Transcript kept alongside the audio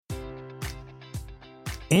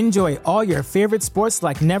Enjoy all your favorite sports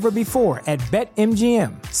like never before at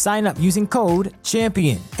BetMGM. Sign up using code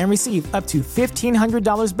CHAMPION and receive up to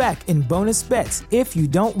 $1,500 back in bonus bets if you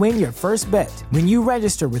don't win your first bet. When you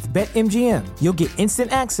register with BetMGM, you'll get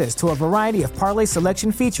instant access to a variety of parlay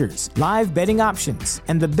selection features, live betting options,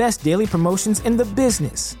 and the best daily promotions in the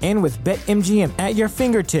business. And with BetMGM at your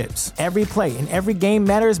fingertips, every play and every game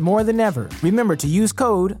matters more than ever. Remember to use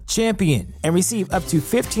code CHAMPION and receive up to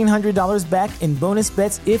 $1,500 back in bonus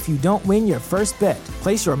bets if you don't win your first bet.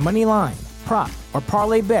 Place your money line, prop, or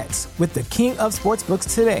parlay bets with the king of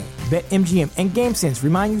sportsbooks today. BetMGM and GameSense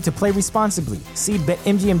remind you to play responsibly. See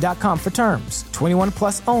BetMGM.com for terms. 21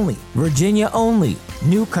 plus only. Virginia only.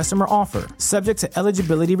 New customer offer. Subject to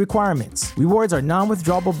eligibility requirements. Rewards are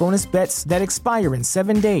non-withdrawable bonus bets that expire in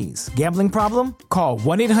 7 days. Gambling problem? Call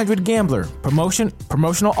 1-800-GAMBLER.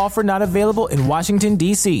 Promotional offer not available in Washington,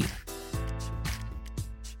 D.C.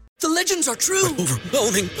 The legends are true.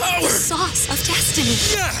 Overwhelming power! The sauce of destiny.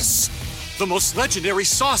 Yes! The most legendary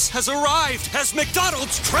sauce has arrived as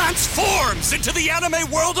McDonald's transforms into the anime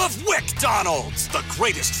world of WickDonald's. The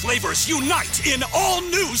greatest flavors unite in all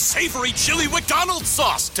new savory chili McDonald's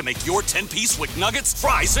sauce to make your 10-piece Wick Nuggets,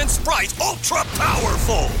 fries, and Sprite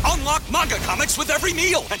ultra-powerful. Unlock manga comics with every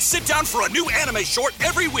meal and sit down for a new anime short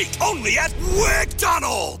every week only at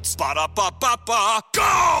WickDonald's. Ba-da-ba-ba-ba,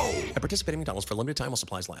 go! At participating McDonald's for a limited time while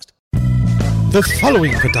supplies last. The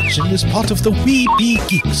following production is part of the We Be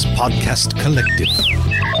Geeks podcast collective.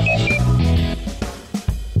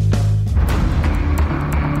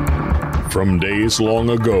 From days long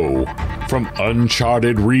ago, from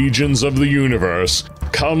uncharted regions of the universe,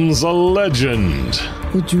 comes a legend.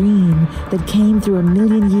 The dream that came through a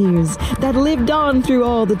million years, that lived on through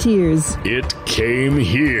all the tears. It came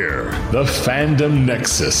here, the Fandom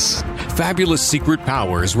Nexus. Fabulous secret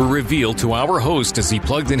powers were revealed to our host as he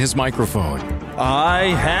plugged in his microphone. I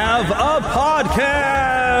have a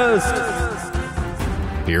podcast!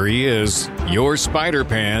 Here he is, your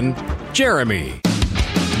Spider-Pan, Jeremy.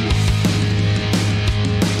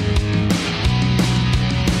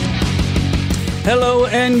 Hello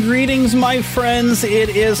and greetings, my friends. It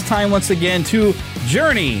is time once again to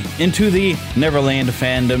journey into the Neverland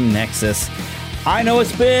Fandom Nexus. I know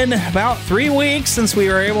it's been about 3 weeks since we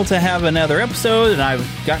were able to have another episode, and I've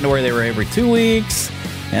gotten to where they were every 2 weeks,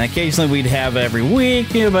 and occasionally we'd have every week,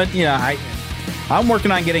 but I'm working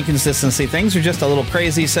on getting consistency. Things are just a little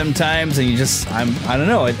crazy sometimes, and I don't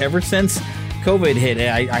know, ever since COVID hit,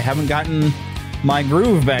 I haven't gotten my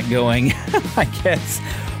groove back going, I guess.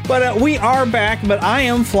 But we are back, but I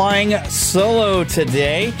am flying solo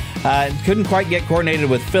today. Couldn't quite get coordinated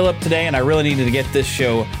with Philip today, and I really needed to get this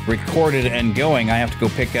show recorded and going. I have to go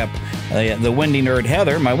pick up the Wendy Nerd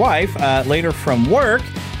Heather, my wife, later from work.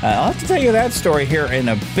 I'll have to tell you that story here in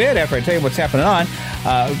a bit after I tell you what's happening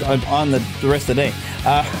on the rest of the day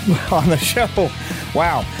on the show.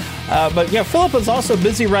 Wow. But yeah, Philip is also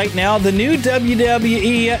busy right now. The new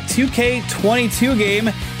WWE 2K22 game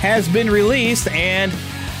has been released, and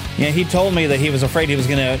he told me that he was afraid he was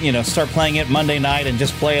going to, start playing it Monday night and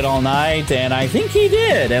just play it all night, and I think he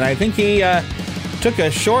did. And I think he took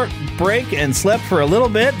a short break and slept for a little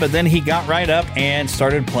bit, but then he got right up and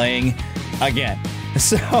started playing again.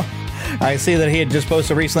 So I see that he had just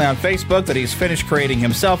posted recently on Facebook that he's finished creating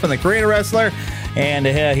himself in the Creator Wrestler, and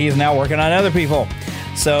he's now working on other people.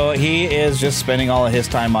 So he is just spending all of his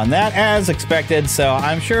time on that as expected. So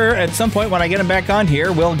I'm sure at some point when I get him back on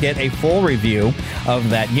here, we'll get a full review of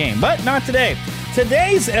that game. But not today.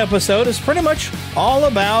 Today's episode is pretty much all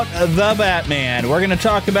about the Batman. We're going to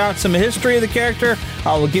talk about some history of the character.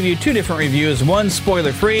 I will give you 2 different reviews, one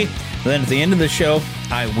spoiler-free. Then at the end of the show,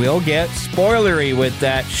 I will get spoilery with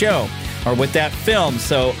that show or with that film.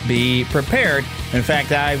 So be prepared. In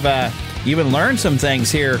fact, I've even learned some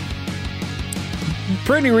things here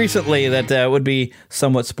pretty recently that would be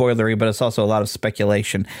somewhat spoilery, but it's also a lot of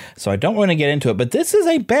speculation, so I don't want to get into it. But this is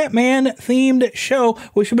a Batman-themed show,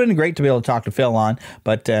 which would have been great to be able to talk to Phil on,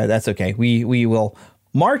 but that's okay. We will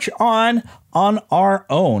march on our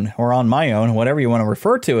own, or on my own, whatever you want to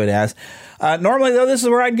refer to it as. Normally, though, this is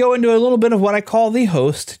where I'd go into a little bit of what I call the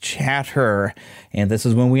host chatter. And this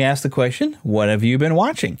is when we ask the question, what have you been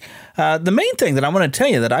watching? The main thing that I want to tell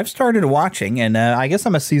you that I've started watching, and I guess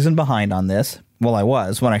I'm a season behind on this. Well, I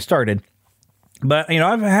was when I started. But,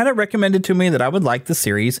 I've had it recommended to me that I would like the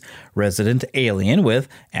series Resident Alien with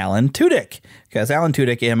Alan Tudyk. Because Alan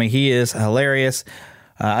Tudyk, he is hilarious.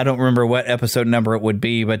 I don't remember what episode number it would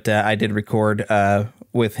be, but I did record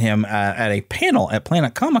with him at a panel at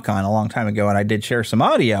Planet Comic-Con a long time ago, and I did share some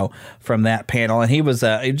audio from that panel, and he was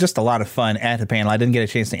just a lot of fun at the panel. I didn't get a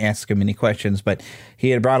chance to ask him any questions, but he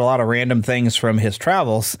had brought a lot of random things from his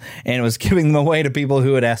travels and was giving them away to people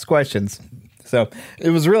who would ask questions. So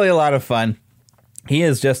it was really a lot of fun. He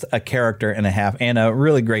is just a character and a half and a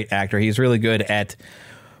really great actor. He's really good at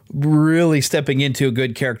really stepping into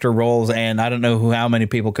good character roles, and I don't know how many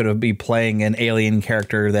people could be playing an alien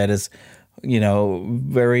character that is,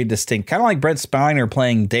 very distinct. Kind of like Brent Spiner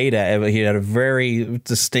playing Data. He had a very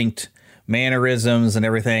distinct mannerisms and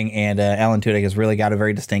everything, and Alan Tudyk has really got a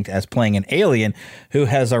very distinct as playing an alien who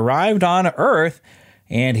has arrived on Earth,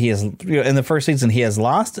 and he is, in the first season, he has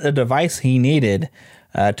lost a device he needed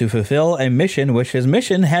to fulfill a mission, which his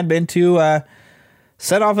mission had been to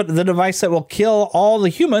set off the device that will kill all the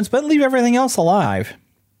humans, but leave everything else alive.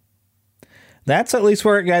 That's at least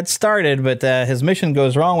where it got started, but his mission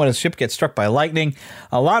goes wrong when his ship gets struck by lightning.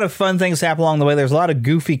 A lot of fun things happen along the way. There's a lot of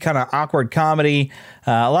goofy, kind of awkward comedy,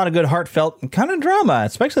 a lot of good heartfelt kind of drama,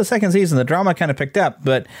 especially the second season. The drama kind of picked up,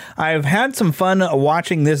 but I've had some fun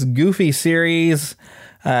watching this goofy series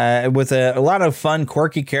with a lot of fun,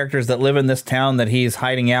 quirky characters that live in this town that he's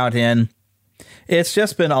hiding out in. It's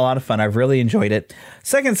just been a lot of fun. I've really enjoyed it.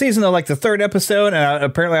 Second season, though, like the third episode, and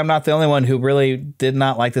apparently I'm not the only one who really did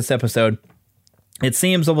not like this episode. It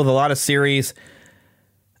seems with a lot of series,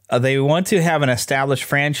 they want to have an established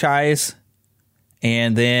franchise,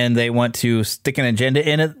 and then they want to stick an agenda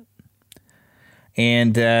in it.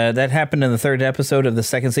 And that happened in the third episode of the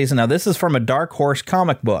second season. Now, this is from a Dark Horse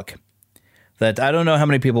comic book that I don't know how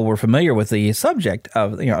many people were familiar with the subject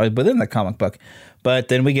of, within the comic book. But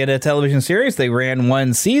then we get a television series. They ran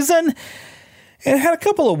one season. It had a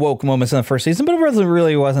couple of woke moments in the first season, but it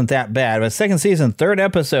really wasn't that bad. But second season, third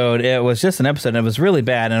episode, it was just an episode, and it was really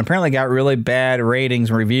bad, and apparently got really bad ratings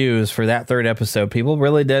and reviews for that third episode. People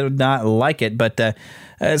really did not like it, but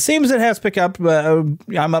it seems it has picked up.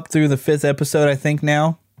 I'm up through the fifth episode, I think,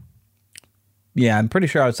 now. Yeah, I'm pretty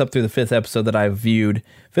sure I was up through the fifth episode that I've viewed,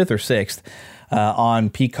 fifth or sixth,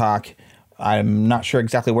 on Peacock. I'm not sure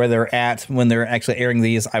exactly where they're at when they're actually airing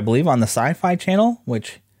these. I believe on the Sci-Fi Channel,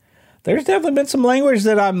 which there's definitely been some language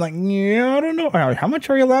that I'm like, I don't know. How much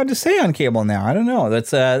are you allowed to say on cable now? I don't know.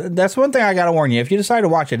 That's one thing I got to warn you. If you decide to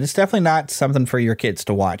watch it, it's definitely not something for your kids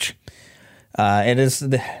to watch. It is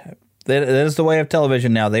the way of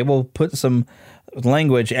television now. They will put some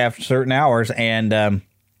language after certain hours, and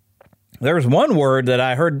there was one word that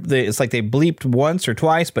I heard. It's like they bleeped once or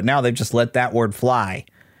twice, but now they've just let that word fly.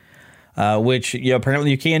 Which apparently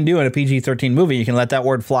you can do in a PG-13 movie. You can let that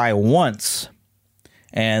word fly once,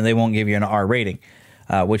 and they won't give you an R rating,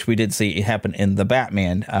 which we did see happen in The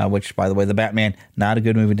Batman, which, by the way, The Batman, not a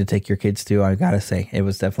good movie to take your kids to, I gotta say. It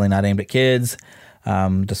was definitely not aimed at kids.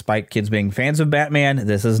 Despite kids being fans of Batman,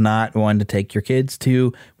 this is not one to take your kids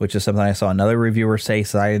to, which is something I saw another reviewer say,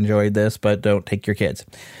 so I enjoyed this, but don't take your kids.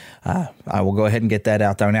 I will go ahead and get that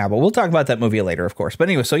out there now, but we'll talk about that movie later, of course. But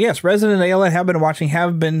anyway, so yes, Resident Alien have been watching,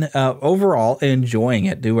 have been overall enjoying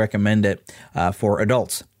it. Do recommend it for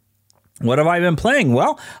adults. What have I been playing?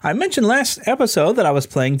 Well, I mentioned last episode that I was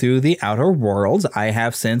playing through The Outer Worlds. I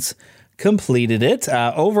have since completed it.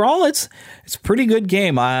 Overall, it's a pretty good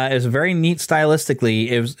game. It's very neat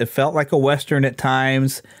stylistically. It felt like a Western at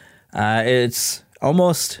times. It's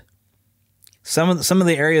almost... Some of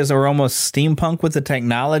the areas are almost steampunk with the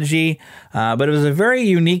technology, but it was a very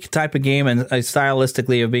unique type of game and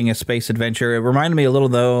stylistically of being a space adventure. It reminded me a little,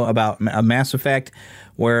 though, about Mass Effect,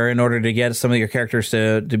 where in order to get some of your characters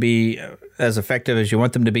to be as effective as you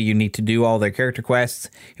want them to be, you need to do all their character quests.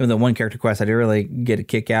 Even though one character quest I didn't really get a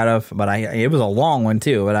kick out of, but it was a long one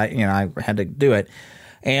too, but I had to do it.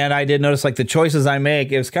 And I did notice, like, the choices I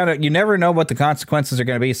make, it was kind of, you never know what the consequences are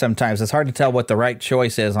going to be sometimes. It's hard to tell what the right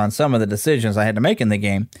choice is on some of the decisions I had to make in the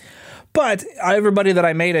game. But everybody that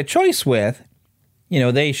I made a choice with,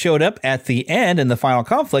 they showed up at the end in the final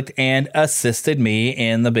conflict and assisted me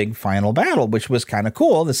in the big final battle, which was kind of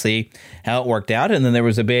cool to see how it worked out. And then there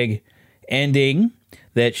was a big ending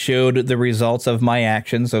that showed the results of my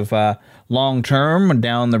actions of long term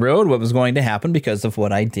down the road, what was going to happen because of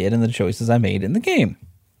what I did and the choices I made in the game.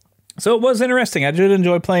 So it was interesting. I did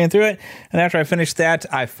enjoy playing through it. And after I finished that,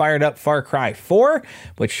 I fired up Far Cry 4,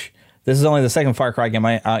 which this is only the second Far Cry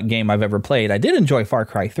game I've ever played. I did enjoy Far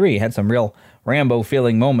Cry 3. It had some real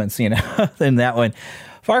Rambo-feeling moments, in that one.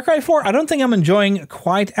 Far Cry 4, I don't think I'm enjoying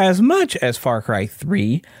quite as much as Far Cry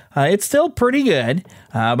 3. It's still pretty good,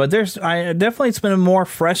 but it's been more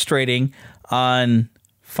frustrating on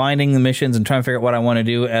finding the missions and trying to figure out what I want to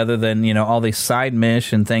do other than, all these side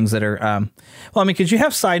mission things that are, because you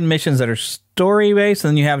have side missions that are story-based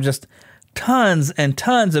and then you have just tons and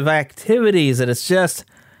tons of activities that it's just,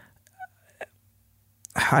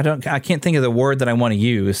 I can't think of the word that I want to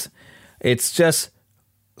use. It's just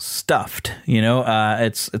stuffed,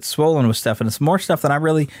 it's swollen with stuff, and it's more stuff than I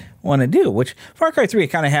really want to do, which Far Cry 3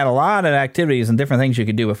 kind of had a lot of activities and different things you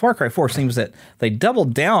could do, but Far Cry 4 seems that they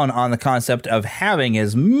doubled down on the concept of having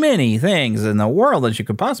as many things in the world as you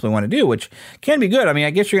could possibly want to do, which can be good. I mean,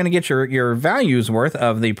 I guess you're going to get your value's worth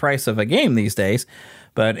of the price of a game these days,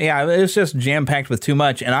 but yeah, it's just jam-packed with too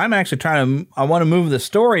much, and I'm actually I want to move the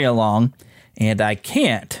story along, and I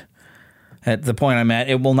can't. At the point I'm at,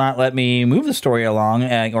 it will not let me move the story along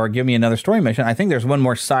or give me another story mission. I think there's one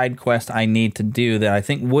more side quest I need to do that I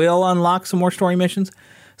think will unlock some more story missions.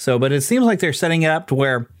 But it seems like they're setting it up to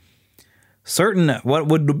where certain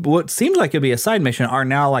what seems like it'd be a side mission are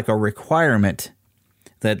now like a requirement.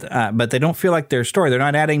 But they don't feel like they're story. They're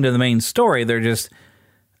not adding to the main story. They're just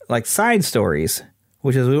like side stories,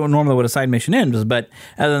 which is normally what a side mission is. But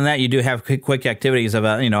other than that, you do have quick activities of,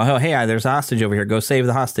 oh, hey, there's a hostage over here. Go save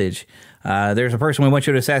the hostage. There's a person we want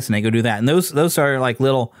you to assassinate. Go do that. And those are like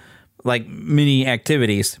little, like mini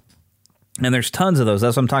activities. And there's tons of those.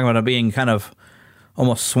 That's what I'm talking about, being kind of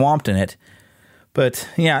almost swamped in it. But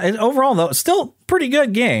yeah, overall, though, it's still a pretty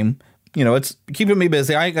good game. It's keeping me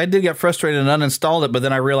busy. I did get frustrated and uninstalled it, but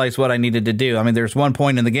then I realized what I needed to do. I mean, there's one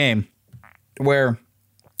point in the game where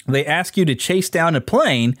they ask you to chase down a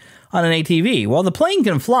plane on an ATV. Well, the plane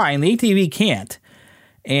can fly and the ATV can't.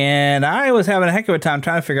 And I was having a heck of a time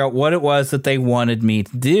trying to figure out what it was that they wanted me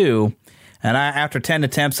to do. And after 10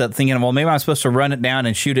 attempts at thinking, well, maybe I'm supposed to run it down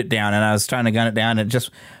and shoot it down. And I was trying to gun it down. And it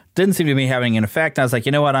just didn't seem to be having an effect. I was like,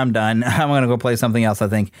 you know what? I'm done. I'm going to go play something else, I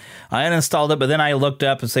think. I uninstalled it, but then I looked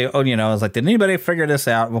up and say, I was like, did anybody figure this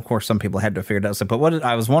out? Well, of course, some people had to figure it out. But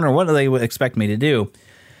I was wondering, what do they expect me to do?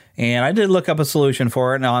 And I did look up a solution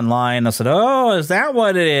for it online. I said, oh, is that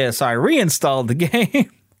what it is? So I reinstalled the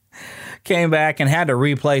game, came back and had to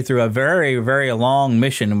replay through a very, very long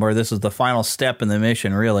mission where this is the final step in the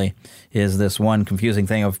mission, really, is this one confusing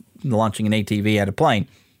thing of launching an ATV at a plane.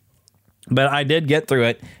 But I did get through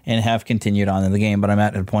it and have continued on in the game. But I'm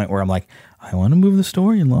at a point where I'm like, I want to move the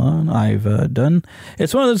story along. I've done.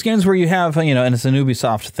 It's one of those games where you have, and it's an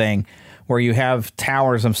Ubisoft thing, where you have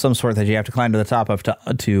towers of some sort that you have to climb to the top of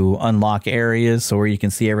to unlock areas, so where you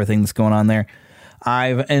can see everything that's going on there.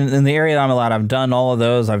 In the area that I'm allowed, I've done all of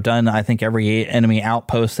those. I've done, I think, every enemy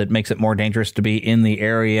outpost that makes it more dangerous to be in the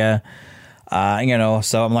area. So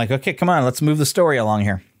I'm like, okay, come on, let's move the story along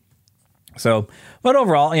here. So, but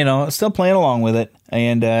overall, still playing along with it.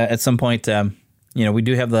 And at some point, we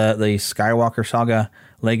do have the Skywalker Saga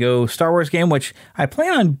Lego Star Wars game, which I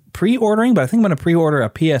plan on pre-ordering, but I think I'm going to pre-order a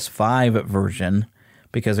PS5 version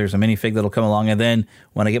because there's a minifig that'll come along, and then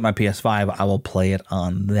when I get my PS5, I will play it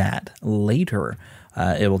on that later.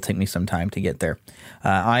 It will take me some time to get there.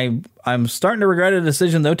 I'm starting to regret a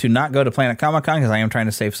decision, though, to not go to Planet Comic-Con because I am trying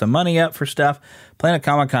to save some money up for stuff. Planet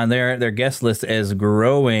Comic-Con, their guest list is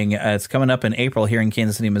growing. It's coming up in April here in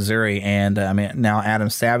Kansas City, Missouri, and now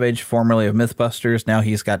Adam Savage, formerly of Mythbusters, now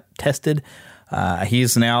he's got tested.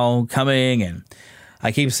 He's now coming, and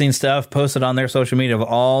I keep seeing stuff posted on their social media of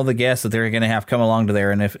all the guests that they're going to have come along to there.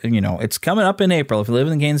 And if, it's coming up in April, if you live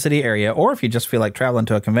in the Kansas City area, or if you just feel like traveling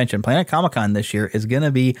to a convention, Planet Comic-Con this year is going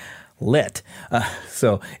to be lit.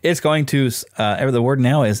 So it's going to, the word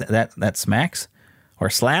now is that smacks or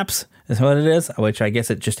slaps is what it is, which I guess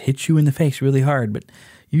it just hits you in the face really hard, but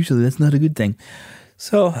usually that's not a good thing.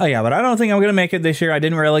 So, but I don't think I'm going to make it this year. I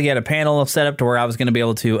didn't really get a panel set up to where I was going to be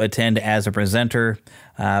able to attend as a presenter.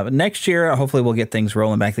 But next year, hopefully we'll get things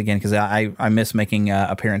rolling back again because I miss making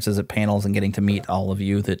appearances at panels and getting to meet all of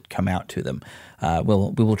you that come out to them.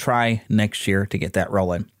 We will try next year to get that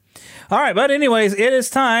rolling. All right, but anyways, it is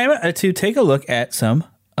time to take a look at some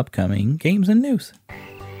upcoming games and news.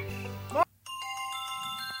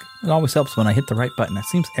 It always helps when I hit the right button. That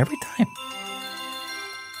seems every time.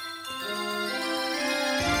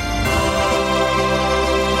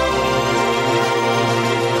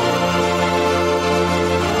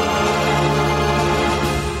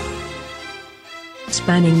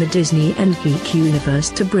 Spanning the Disney and geek universe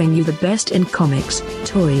to bring you the best in comics,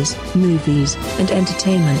 toys, movies, and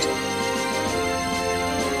entertainment.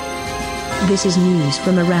 This is news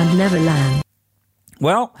from around Neverland.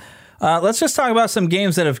 Well, let's just talk about some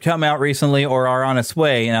games that have come out recently or are on its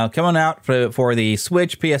way. Coming out for the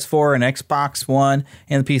Switch, PS4, and Xbox One,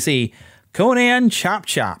 and the PC. Conan Chop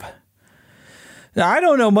Chop. Now, I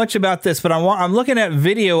don't know much about this, but I'm looking at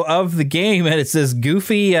video of the game, and it's this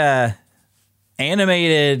goofy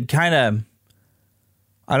animated kind of,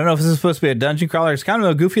 I don't know if this is supposed to be a dungeon crawler. It's kind of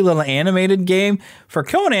a goofy little animated game. For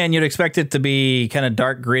Conan, you'd expect it to be kind of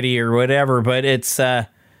dark, gritty or whatever, but it's a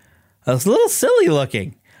little silly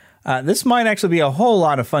looking. This might actually be a whole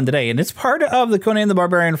lot of fun today, and it's part of the Conan the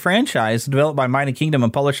Barbarian franchise, developed by Mighty Kingdom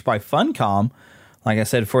and published by Funcom. Like I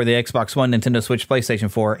said, for the Xbox One, Nintendo Switch,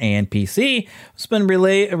 PlayStation 4, and PC. It's been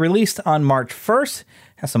released on March 1st.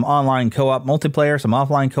 Has some online co-op multiplayer, some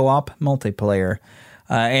offline co-op multiplayer.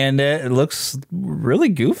 And it looks really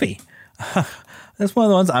goofy. That's one of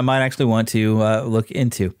the ones I might actually want to look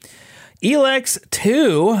into. Elex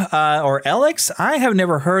 2, or Elex, I have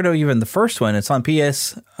never heard of even the first one. It's on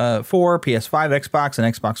PS4, PS5, Xbox,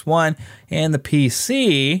 and Xbox One, and the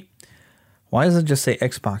PC. Why does it just say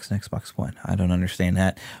Xbox and Xbox One? I don't understand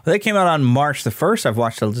that. Well, that came out on March the 1st. I've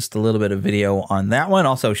watched just a little bit of video on that one.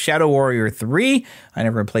 Also, Shadow Warrior 3. I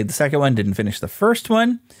never played the second one, didn't finish the first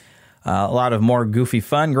one. A lot of more goofy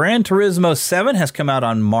fun. Gran Turismo 7 has come out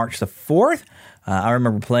on March the 4th. I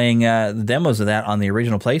remember playing the demos of that on the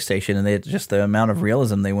original PlayStation, and just the amount of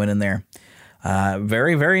realism they went in there.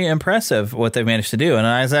 Very, very impressive what they've managed to do. And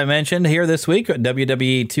as I mentioned here this week,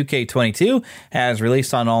 WWE 2K22 has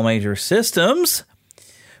released on all major systems.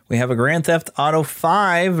 We have a Grand Theft Auto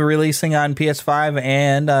 5 releasing on PS5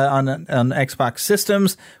 and on Xbox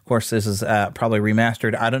systems. Of course, this is probably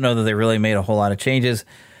remastered. I don't know that they really made a whole lot of changes.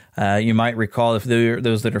 You might recall, if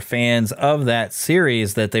those that are fans of that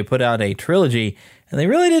series, that they put out a trilogy, and they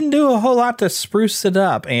really didn't do a whole lot to spruce it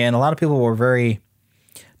up. And a lot of people were very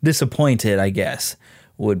disappointed, I guess,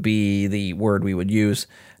 would be the word we would use.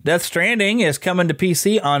 Death Stranding is coming to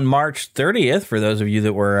PC on March 30th, for those of you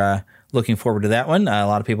that were looking forward to that one. A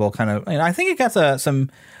lot of people kind of, and I think it got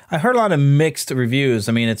I heard a lot of mixed reviews.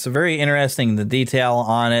 I mean, it's very interesting, the detail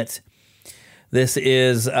on it. This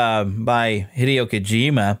is by Hideo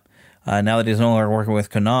Kojima. Now that he's no longer working with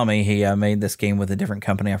Konami, he made this game with a different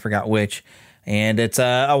company, I forgot which. And it's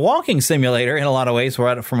a walking simulator in a lot of ways,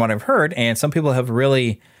 from what I've heard. And some people have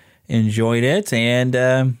really enjoyed it,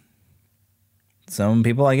 and some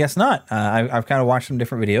people, I guess, not. I've kind of watched some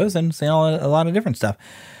different videos and seen a lot of different stuff.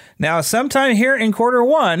 Now, sometime here in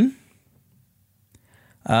Q1,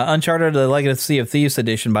 Uncharted: The Legacy of Thieves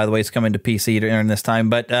edition, by the way, is coming to PC during this time.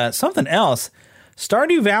 But something else,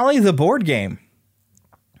 Stardew Valley, the board game.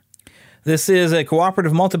 This is a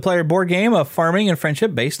cooperative multiplayer board game of farming and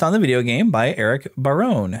friendship based on the video game by Eric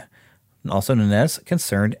Barone, also known as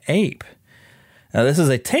Concerned Ape. Now, this is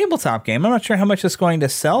a tabletop game. I'm not sure how much it's going to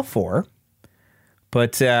sell for,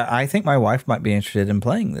 but I think my wife might be interested in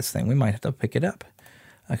playing this thing. We might have to pick it up.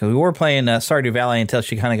 Because we were playing Stardew Valley until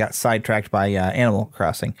she kind of got sidetracked by Animal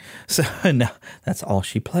Crossing. So now that's all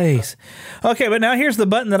she plays. Okay, but now here's the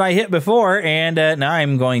button that I hit before, and now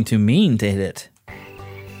I'm going to mean to hit it.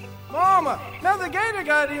 Mama, another gator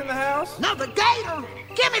got in the house. Another gator?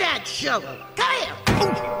 Give me that shovel. Come here.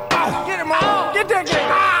 Get him, Mama. Get that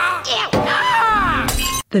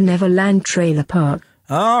gator. The Neverland Trailer Park.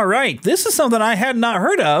 All right. This is something I had not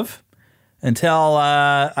heard of until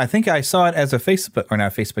I think I saw it as a Facebook, or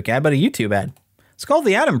not a Facebook ad, but a YouTube ad. It's called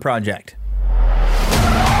The Adam Project.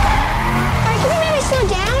 Can we maybe slow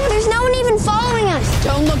down? There's no one even following us.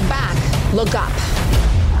 Don't look back. Look up.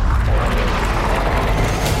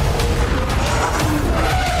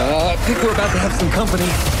 I think we're about to have some company.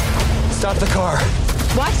 Stop the car.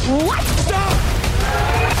 What? What? Stop!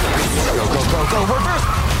 Go, reverse!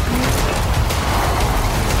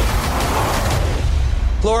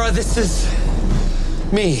 Laura, this is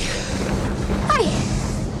me.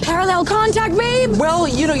 Hi. Parallel contact, babe? Well,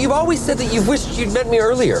 you've always said that you've wished you'd met me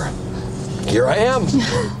earlier. Here I am.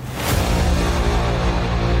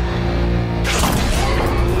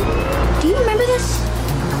 Do you remember this?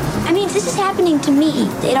 I mean, if this is happening to me,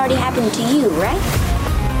 it already happened to you, right?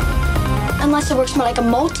 Unless it works more like a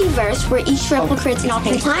multiverse where each replicates an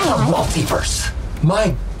alternate timeline. A multiverse?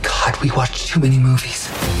 My God, we watched too many movies.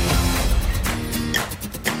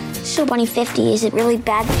 So 2050, is it really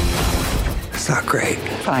bad? It's not great.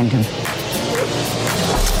 Find him.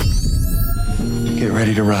 Get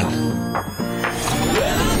ready to run.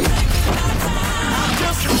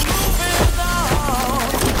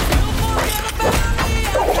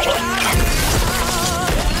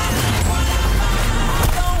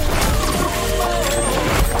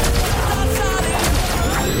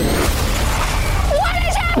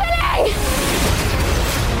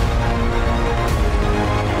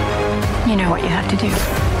 You know what you have to do.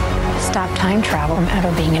 Stop time travel from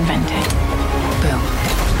ever being invented. Boom.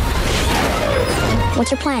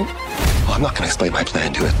 What's your plan? Well, I'm not going to explain my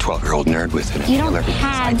plan to a 12-year-old nerd with an You don't have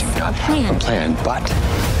a plan. A plan, but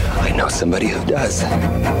I know somebody who does.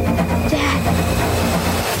 Dad.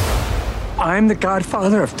 I'm the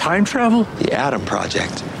godfather of time travel? The Adam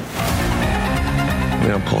Project. We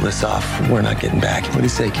don't pull this off, we're not getting back. What do you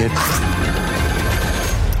say, kid?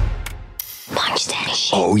 Punch that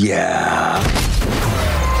shit. Oh, yeah.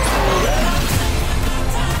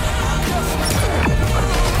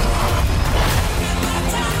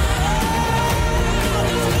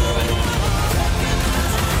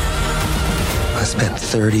 I spent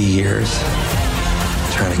 30 years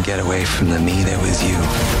trying to get away from the me that was you.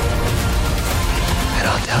 And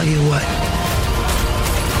I'll tell you what.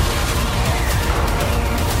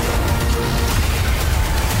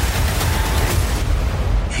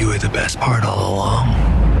 You were the best part all along.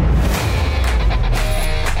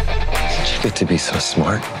 How'd you get to be so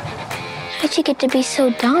smart? How'd you get to be so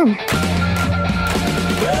dumb?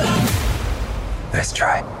 Nice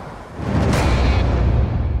try.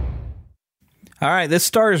 All right, this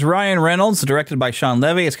stars Ryan Reynolds, directed by Sean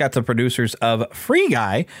Levy. It's got the producers of Free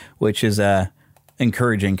Guy, which is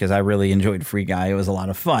encouraging because I really enjoyed Free Guy. It was a lot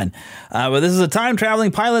of fun. But this is a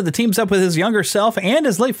time-traveling pilot that teams up with his younger self and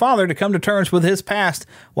his late father to come to terms with his past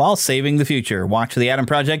while saving the future. Watch The Adam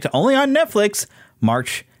Project only on Netflix,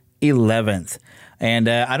 March 11th. And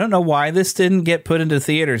I don't know why this didn't get put into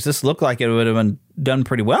theaters. This looked like it would have been done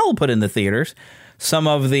pretty well put in the theaters. Some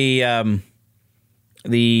of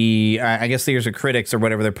I guess there's a critics or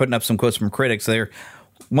whatever. They're putting up some quotes from critics.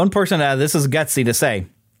 One person, this is gutsy to say,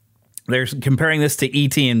 they're comparing this to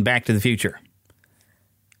E.T. and Back to the Future.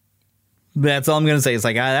 That's all I'm going to say. It's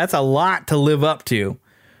like, that's a lot to live up to.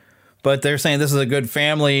 But they're saying this is a good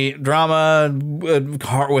family drama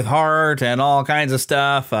with heart and all kinds of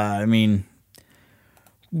stuff. I mean,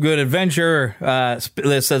 good adventure.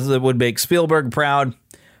 This says it would make Spielberg proud.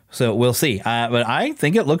 So we'll see. But I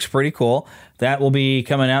think it looks pretty cool. That will be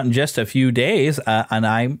coming out in just a few days, and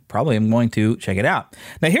I probably am going to check it out.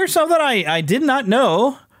 Now, here's something I did not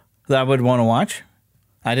know that I would want to watch.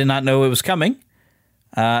 I did not know it was coming.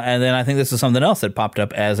 And then I think this is something else that popped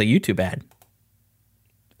up as a YouTube ad.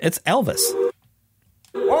 It's Elvis.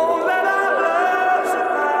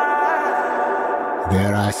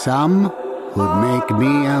 There are some who'd make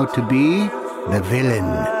me out to be the villain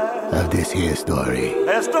of this here story.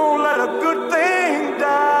 Let's don't let a good thing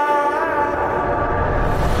die.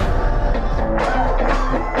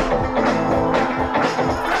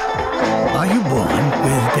 Are you born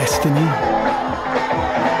with destiny?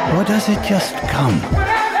 Or does it just come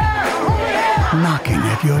knocking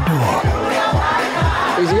at your door?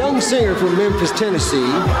 He's a young singer from Memphis,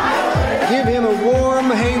 Tennessee. Give him a warm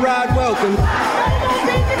hayride welcome.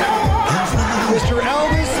 Mr.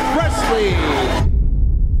 Elvis Presley.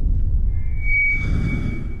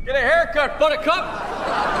 Get a haircut, buttercup!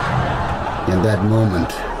 In that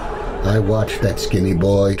moment, I watched that skinny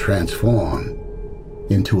boy transform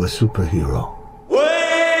into a superhero.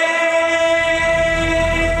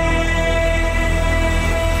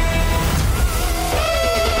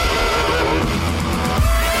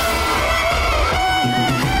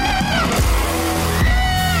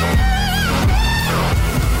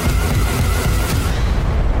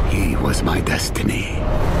 He was my destiny.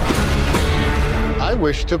 I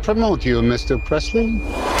wish to promote you, Mr. Presley.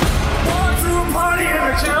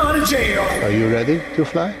 Are you ready to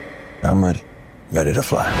fly? I'm ready. Ready to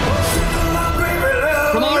fly.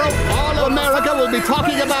 Tomorrow, all of America will be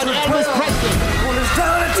talking about Elvis Presley.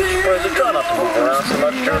 Try not to move around so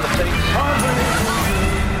much during the tape.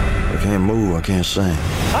 I can't move, I can't sing.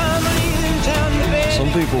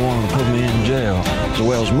 Some people want to put me in jail the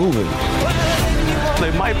way I was moving.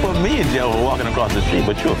 They might put me in jail for walking across the street,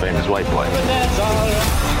 but you're a famous white boy.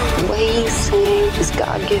 The way he sings is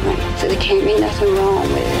God-given, so there can't be nothing wrong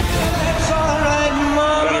with it.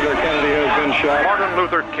 Senator Kennedy has been shot. Martin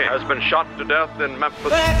Luther King has been shot to death in Memphis.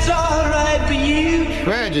 That's all right for you.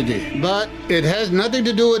 Tragedy, but it has nothing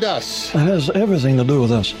to do with us. It has everything to do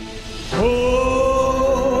with us.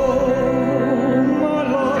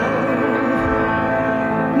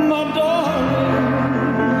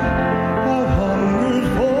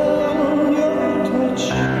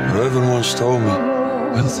 Reverend once told me,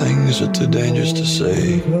 when things are too dangerous to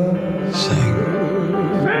say, sing.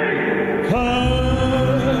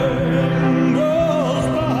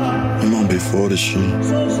 I'm gonna be 40 soon,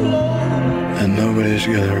 and nobody's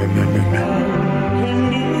gonna remember me.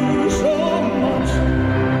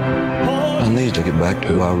 I need to get back to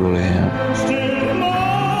who I really am.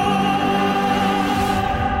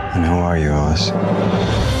 And who are you, Oz?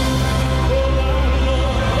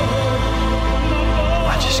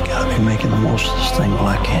 Gotta be making the most of this thing while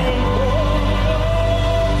I can.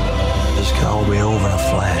 This can all be over in a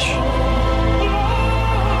flash.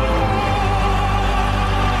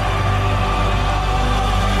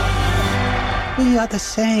 We are the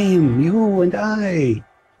same, you and I.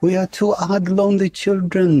 We are two odd, lonely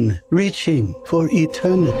children reaching for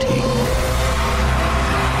eternity.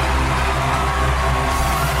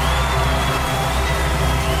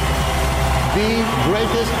 The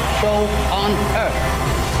greatest show on earth.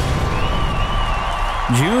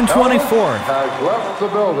 June 24th. Has left the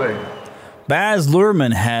building. Baz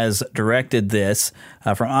Luhrmann has directed this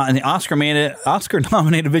from the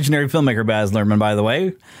Oscar-nominated visionary filmmaker Baz Luhrmann, by the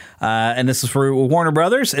way. And this is for Warner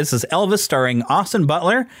Brothers. This is Elvis starring Austin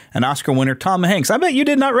Butler and Oscar winner Tom Hanks. I bet you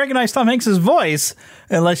did not recognize Tom Hanks' voice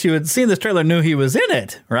unless you had seen this trailer and knew he was in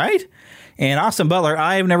it, right? And Austin Butler,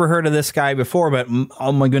 I've never heard of this guy before, but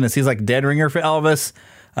oh my goodness, he's like dead ringer for Elvis.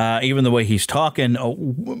 Even the way he's talking, oh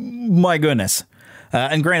my goodness.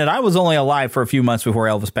 And granted, I was only alive for a few months before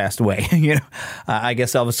Elvis passed away. I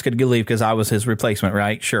guess Elvis could leave because I was his replacement,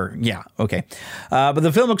 right? Sure. Yeah. Okay. But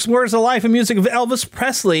the film explores the life and music of Elvis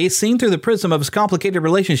Presley, seen through the prism of his complicated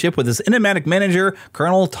relationship with his enigmatic manager,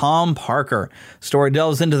 Colonel Tom Parker. Story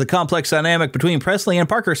delves into the complex dynamic between Presley and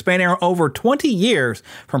Parker, spanning over 20 years,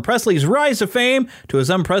 from Presley's rise to fame to his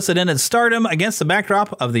unprecedented stardom against the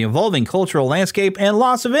backdrop of the evolving cultural landscape and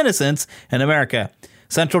loss of innocence in America.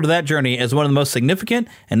 Central to that journey is one of the most significant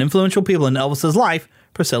and influential people in Elvis's life,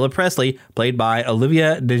 Priscilla Presley, played by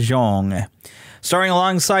Olivia DeJonge. Starring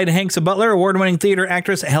alongside Hanks and Butler, award-winning theater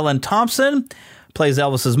actress Helen Thompson plays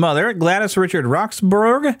Elvis's mother, Gladys Richard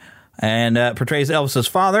Roxburgh, and portrays Elvis's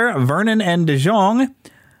father, Vernon and DeJonge.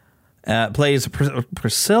 Plays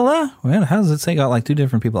Priscilla. Well, how does it say? Got like two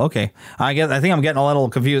different people. Okay, I think I'm getting a little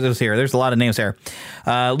confused here. There's a lot of names here.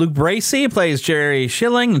 Luke Bracey plays Jerry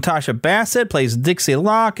Schilling. Natasha Bassett plays Dixie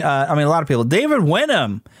Locke. A lot of people. David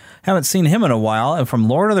Wenham, haven't seen him in a while. And from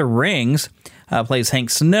Lord of the Rings, plays Hank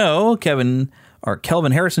Snow. Kelvin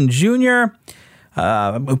Harrison Jr.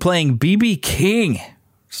 Playing B.B. King.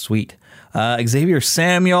 Sweet. Xavier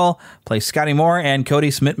Samuel plays Scotty Moore, and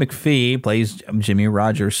Cody Smith-McPhee plays Jimmy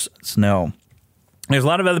Rogers Snow. There's a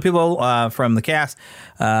lot of other people from the cast.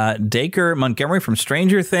 Dacre Montgomery from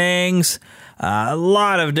Stranger Things. A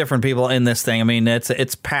lot of different people in this thing. I mean,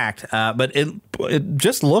 it's packed, but it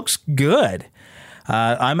just looks good.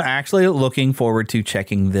 I'm actually looking forward to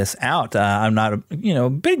checking this out. I'm not a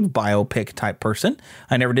big biopic type person.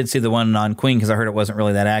 I never did see the one on Queen because I heard it wasn't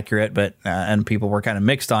really that accurate, but and people were kind of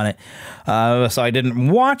mixed on it. So I didn't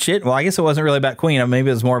watch it. Well, I guess it wasn't really about Queen. Maybe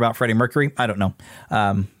it was more about Freddie Mercury. I don't know.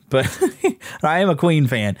 But I am a Queen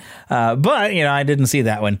fan. But I didn't see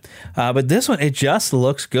that one. But this one, it just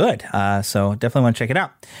looks good. So definitely want to check it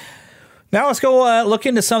out. Now let's go look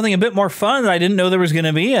into something a bit more fun that I didn't know there was going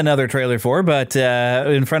to be another trailer for, but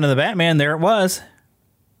in front of the Batman, there it was.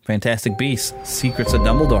 Fantastic Beasts, Secrets of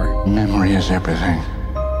Dumbledore. Memory is everything.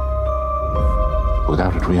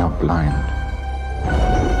 Without it, we are blind.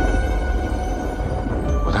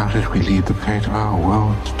 Without it, we leave the fate of our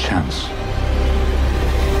world to chance.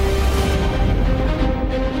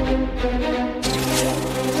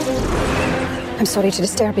 I'm sorry to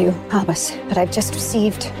disturb you, Albus, but I've just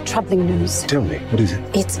received troubling news. Tell me, what is it?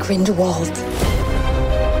 It's Grindelwald.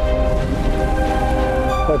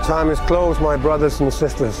 Our time is closed, my brothers and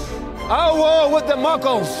sisters. Our war with the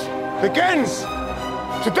Muggles begins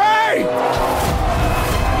today!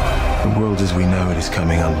 The world as we know it is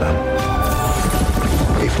coming undone.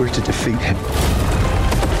 If we're to defeat him,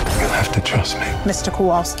 you'll have to trust me. Mr.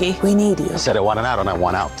 Kowalski, we need you. I said I want an out and I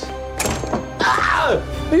want out.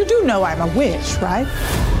 You do know I'm a witch, right?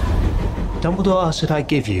 Dumbledore asked that I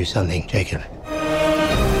give you something, Jacob.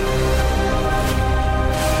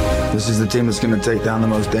 This is the team that's going to take down the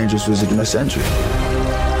most dangerous wizard in a century.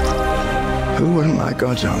 Who wouldn't like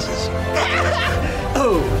our chances?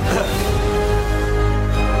 Oh!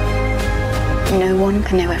 No one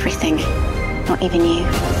can know everything, not even you.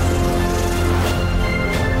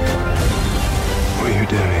 What you're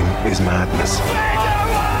doing is madness.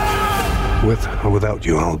 With or without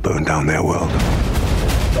you, I'll burn down their world.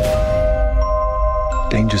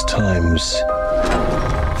 Dangerous times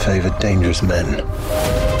favor dangerous men.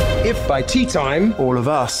 If by tea time all of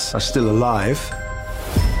us are still alive,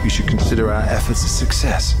 you should consider our efforts a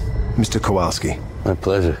success, Mr. Kowalski. My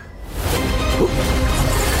pleasure. Do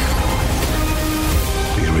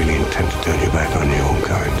you really intend to turn your back on your own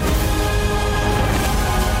kind?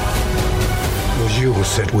 It was you who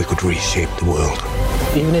said we could reshape the world.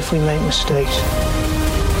 Even if we make mistakes.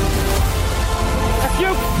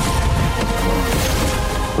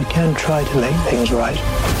 We can try to make things right.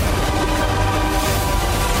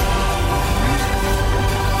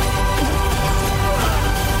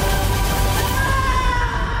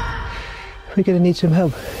 We're going to need some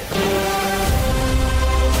help.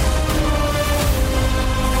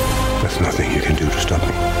 There's nothing you can can do to stop me.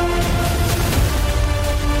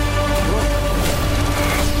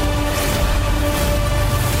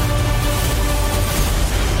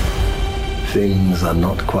 Things are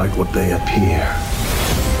not quite what they appear.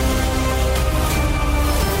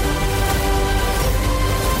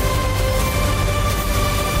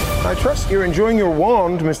 I trust you're enjoying your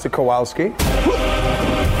wand, Mr. Kowalski.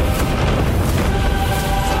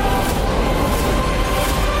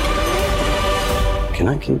 Can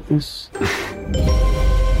I keep this?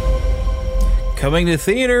 Coming to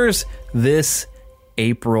theaters this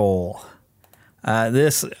April.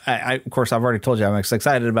 Of course, I've already told you I'm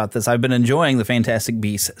excited about this. I've been enjoying the Fantastic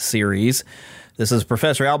Beasts series. This is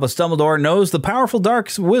Professor Albus Dumbledore knows the powerful dark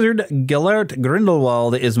wizard Gellert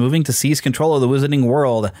Grindelwald is moving to seize control of the wizarding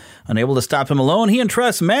world. Unable to stop him alone, he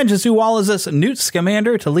entrusts Magus Wallace's Newt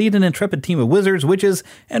Scamander to lead an intrepid team of wizards, witches,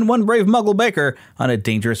 and one brave muggle baker on a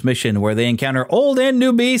dangerous mission where they encounter old and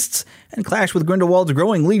new beasts and clash with Grindelwald's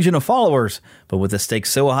growing legion of followers. But with the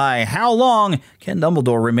stakes so high, how long can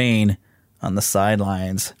Dumbledore remain on the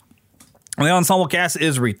sidelines? The ensemble cast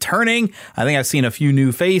is returning. I think I've seen a few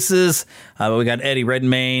new faces. But we got Eddie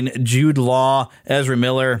Redmayne, Jude Law, Ezra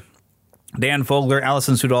Miller, Dan Fogler,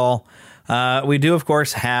 Alison Sudol. We do, of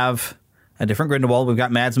course, have a different Grindelwald. We've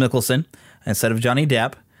got Mads Mikkelsen instead of Johnny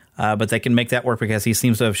Depp. But they can make that work because he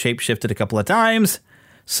seems to have shape-shifted a couple of times.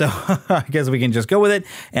 So I guess we can just go with it.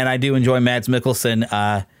 And I do enjoy Mads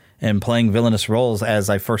Mikkelsen in playing villainous roles as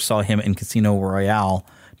I first saw him in Casino Royale,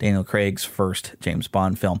 Daniel Craig's first James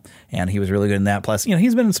Bond film, and he was really good in that. Plus,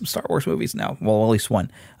 he's been in some Star Wars movies now. Well, at least one.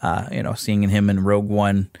 Seeing him in Rogue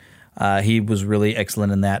One, he was really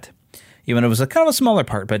excellent in that. Even though it was a kind of a smaller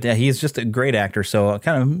part, but he's just a great actor, so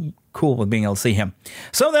kind of cool with being able to see him.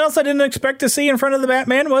 Something else I didn't expect to see in front of the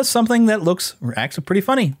Batman was something that looks actually pretty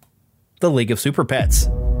funny: The League of Super Pets.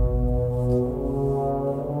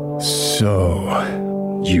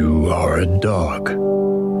 So, you are a dog.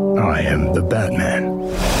 I am the Batman.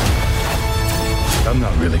 I'm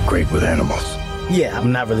not really great with animals. Yeah,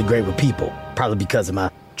 I'm not really great with people. Probably because of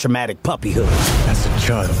my traumatic puppyhood. As a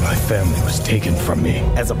child, my family was taken from me.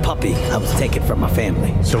 As a puppy, I was taken from my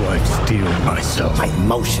family. So I steeled myself. My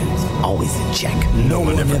emotions always in check. No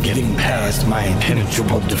one ever getting past my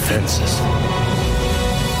impenetrable defenses.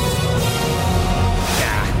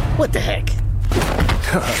 What the heck?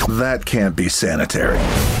 That can't be sanitary.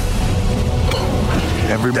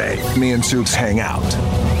 Every day, me and Suits hang out.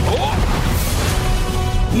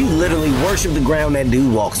 You literally worship the ground that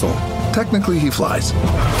dude walks on. Technically, he flies.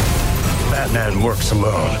 Batman works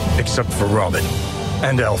alone, except for Robin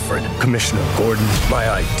and Alfred, Commissioner Gordon,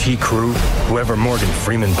 my IT crew, whoever Morgan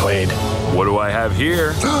Freeman played. What do I have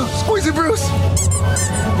here? Squeezy Bruce!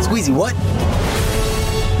 Squeezy what?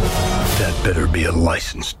 That better be a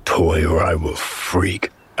licensed toy or I will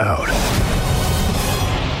freak out.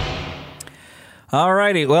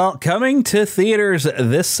 Alrighty, well, coming to theaters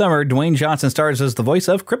this summer, Dwayne Johnson stars as the voice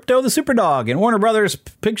of Crypto the Superdog in Warner Brothers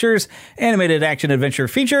Pictures animated action-adventure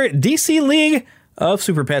feature DC League of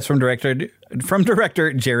Super Pets from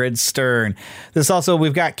director Jared Stern.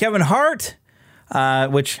 We've got Kevin Hart,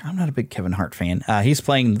 which I'm not a big Kevin Hart fan. He's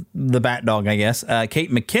playing the Bat Dog, I guess.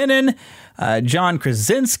 Kate McKinnon, John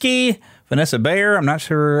Krasinski, Vanessa Bayer, I'm not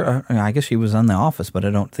sure. I guess she was on The Office, but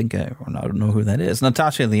I don't know who that is.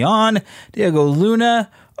 Natasha Lyonne, Diego Luna.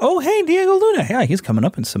 Oh, hey, Diego Luna. Yeah, he's coming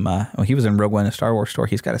up in some. He was in Rogue One, a Star Wars story.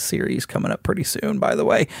 He's got a series coming up pretty soon, by the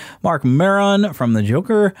way. Mark Maron from The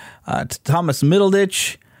Joker, Thomas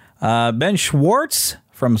Middleditch, Ben Schwartz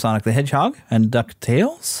from Sonic the Hedgehog and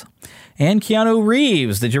DuckTales, and Keanu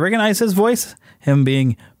Reeves. Did you recognize his voice? Him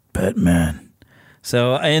being Batman.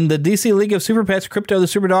 So in the DC League of Super Pets, Crypto the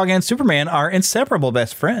Superdog and Superman are inseparable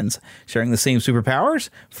best friends, sharing the same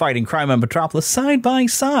superpowers, fighting crime on Metropolis side by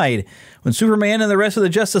side. When Superman and the rest of the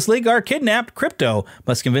Justice League are kidnapped, Crypto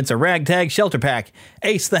must convince a ragtag shelter pack,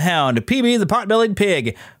 Ace the Hound, PB the Pot-Bellied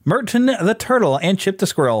Pig, Merton the Turtle, and Chip the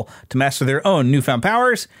Squirrel to master their own newfound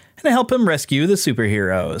powers and to help him rescue the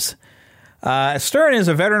superheroes. Stern is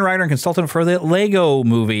a veteran writer and consultant for the Lego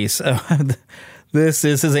movies. This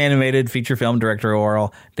is his animated feature film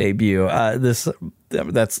directorial debut. That's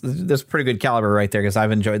pretty good caliber right there because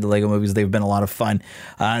I've enjoyed the Lego movies. They've been a lot of fun.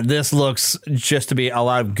 This looks just to be a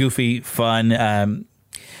lot of goofy fun.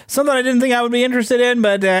 Something I didn't think I would be interested in,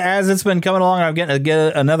 but as it's been coming along, I'm getting to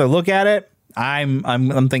get another look at it.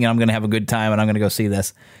 I'm thinking I'm going to have a good time and I'm going to go see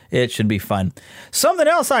this. It should be fun. Something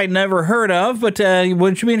else I'd never heard of, but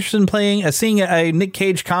would you be interested in seeing a Nick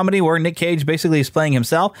Cage comedy where Nick Cage basically is playing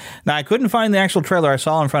himself? Now, I couldn't find the actual trailer I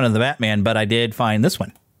saw in front of the Batman, but I did find this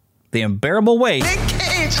one. The Unbearable Weight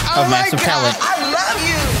of Massive Talent. I love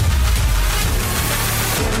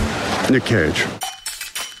Nick Cage.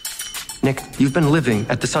 Nick, you've been living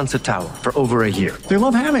at the Sunset Tower for over a year. They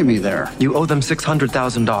love having me there. You owe them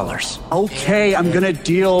 $600,000. Okay, I'm gonna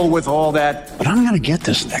deal with all that. But I'm gonna get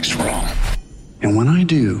this next role. And when I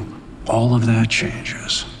do, all of that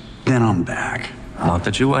changes. Then I'm back. Not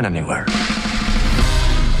that you went anywhere.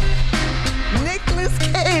 Nicolas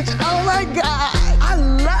Cage, oh my God, I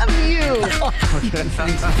love you. Okay,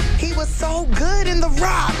 thanks. He was so good in The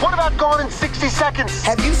Rock. What about Gone in 60 Seconds?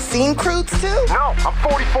 Have you seen Croods 2? No, I'm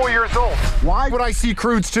 44 years old. Why would I see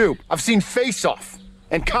Croods 2? I've seen Face Off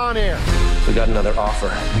and Con Air. We got another offer.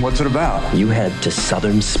 What's it about? You head to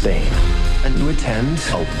southern Spain and you attend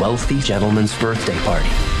a wealthy gentleman's birthday party.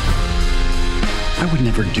 I would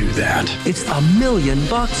never do that. It's $1 million,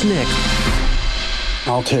 Nick.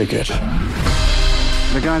 I'll take it.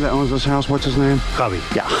 The guy that owns this house, what's his name? Javi.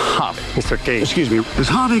 Yeah, Javi. Mr. Cage. Excuse me, is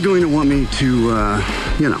Javi going to want me to,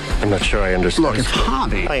 I'm not sure I understand. Look, if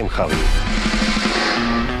Javi... I am Javi.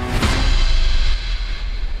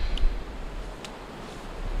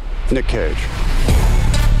 Nick Cage.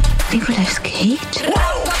 Nicolas Cage?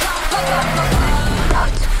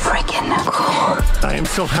 That's freaking cool. I am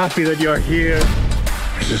so happy that you're here.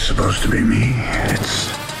 Is this supposed to be me?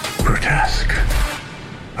 It's grotesque.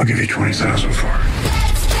 I'll give you $20,000 for it.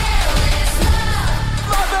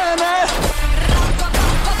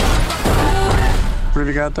 What have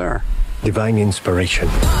you got there? Divine inspiration.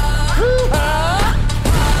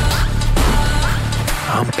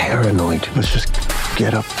 I'm paranoid. Let's just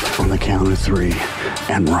get up on the count of 3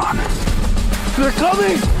 and run. They're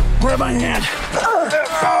coming! Grab my hand.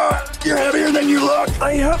 You're heavier than you look.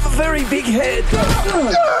 I have a very big head.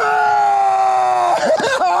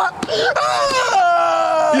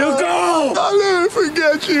 You go! I'll never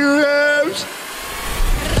forget you, Habs.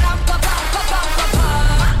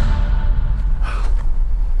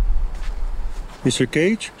 Mr.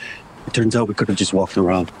 Cage, it turns out we could have just walked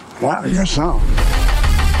around. Wow, you're so.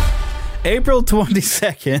 April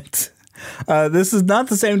 22nd. This is not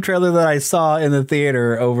the same trailer that I saw in the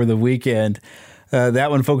theater over the weekend. That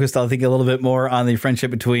one focused, I think, a little bit more on the friendship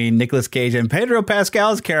between Nicolas Cage and Pedro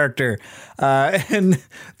Pascal's character. And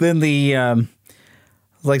then the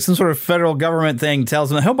like some sort of federal government thing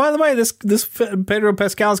tells them, oh, by the way, this Pedro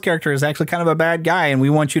Pascal's character is actually kind of a bad guy, and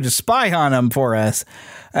we want you to spy on him for us.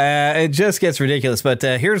 It just gets ridiculous. But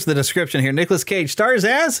here's the description here. Nicolas Cage stars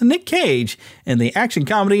as Nick Cage in the action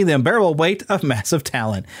comedy The Unbearable Weight of Massive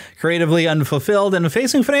Talent. Creatively unfulfilled and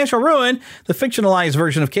facing financial ruin, the fictionalized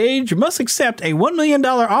version of Cage must accept a $1 million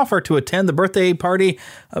offer to attend the birthday party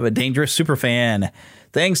of a dangerous superfan.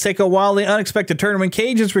 Things take a wildly unexpected turn when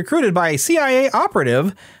Cage is recruited by a CIA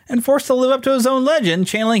operative and forced to live up to his own legend,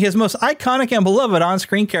 channeling his most iconic and beloved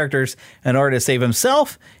on-screen characters in order to save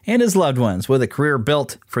himself and his loved ones. With a career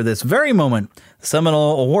built for this very moment, the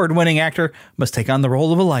seminal award-winning actor must take on the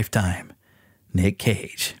role of a lifetime. Nick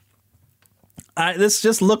Cage. This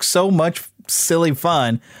just looks so much silly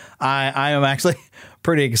fun. I am actually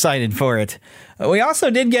pretty excited for it. We also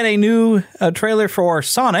did get a new trailer for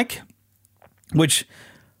Sonic, which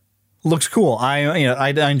looks cool. I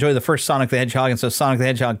enjoy the first Sonic the Hedgehog, and so Sonic the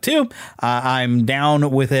Hedgehog 2, I'm down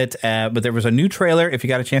with it. But there was a new trailer. If you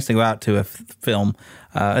got a chance to go out to a film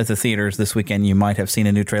at the theaters this weekend, you might have seen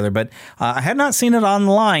a new trailer. But I had not seen it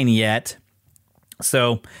online yet.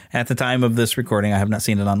 So at the time of this recording, I have not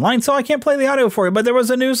seen it online, so I can't play the audio for you. But there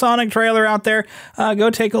was a new Sonic trailer out there.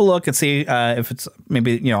 Go take a look and see if it's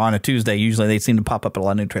maybe, on a Tuesday. Usually they seem to pop up a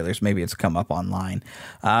lot of new trailers. Maybe it's come up online.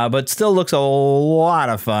 But still looks a lot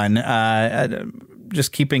of fun.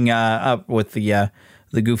 Just keeping up with the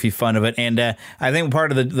goofy fun of it. And I think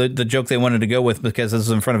part of the joke they wanted to go with, because this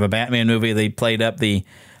is in front of a Batman movie, they played up the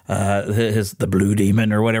Blue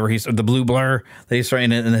Demon or whatever the Blue Blur that he's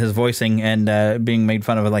trying in his voicing and being made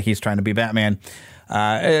fun of it like he's trying to be Batman.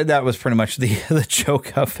 That was pretty much the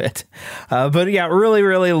joke of it. But yeah, it really,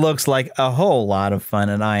 really looks like a whole lot of fun,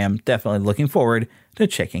 and I am definitely looking forward to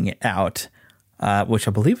checking it out, which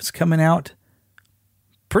I believe is coming out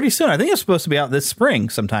pretty soon. I think it's supposed to be out this spring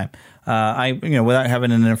sometime. Without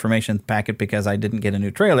having an information packet because I didn't get a new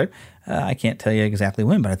trailer, I can't tell you exactly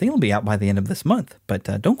when, but I think it'll be out by the end of this month. But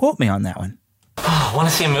don't quote me on that one. Oh, want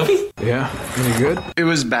to see a movie? Yeah, any good? It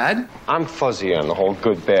was bad? I'm fuzzy on the whole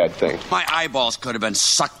good-bad thing. My eyeballs could have been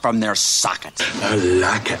sucked from their sockets. I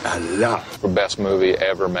like it a lot. The best movie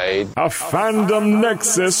ever made. A Fandom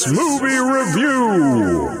Nexus movie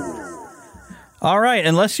review. All right,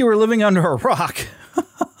 unless you were living under a rock,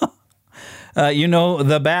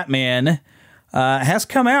 The Batman has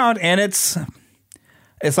come out, and it's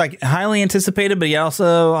it's like highly anticipated, but yet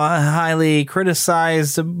also highly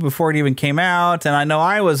criticized before it even came out. And I know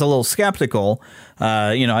I was a little skeptical.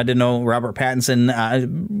 I didn't know Robert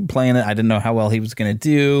Pattinson playing it. I didn't know how well he was going to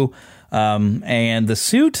do. And the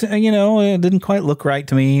suit, it didn't quite look right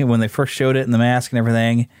to me when they first showed it and the mask and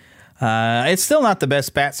everything. It's still not the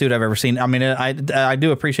best bat suit I've ever seen. I mean, I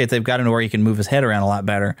do appreciate they've gotten to where he can move his head around a lot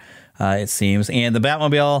better, it seems. And the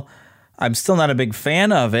Batmobile, I'm still not a big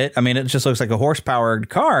fan of it. I mean, it just looks like a horse-powered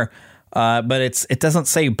car, but it doesn't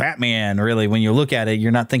say Batman, really. When you look at it,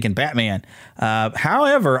 you're not thinking Batman.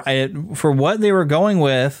 However, for what they were going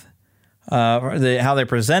with, how they're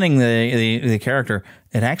presenting the character,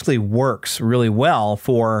 it actually works really well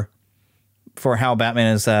for how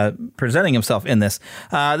Batman is presenting himself in this.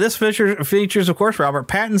 This features, of course, Robert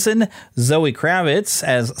Pattinson, Zoe Kravitz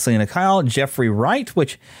as Selena Kyle, Jeffrey Wright,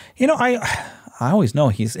 which, I always know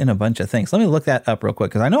he's in a bunch of things. Let me look that up real quick,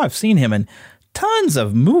 because I know I've seen him in tons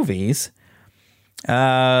of movies.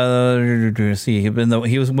 See, he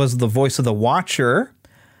was the voice of the Watcher,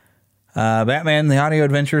 Batman: The Audio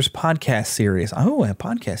Adventures podcast series. Oh, a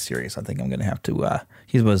podcast series. I think I'm going to have to.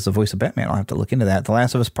 He was the voice of Batman. I'll have to look into that. The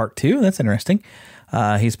Last of Us Part 2. That's interesting.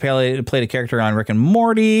 He's played a character on Rick and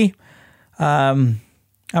Morty. I'm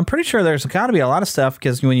pretty sure there's got to be a lot of stuff,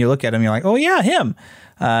 because when you look at him, you're like, oh yeah, him.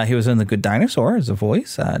 He was in The Good Dinosaur as a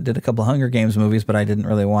voice. Did a couple of Hunger Games movies, but I didn't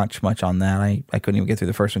really watch much on that. I couldn't even get through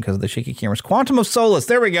the first one because of the shaky cameras. Quantum of Solace.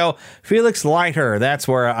 There we go. Felix Leiter. That's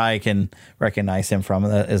where I can recognize him from,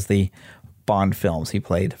 as the Bond films. He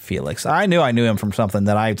played Felix. I knew him from something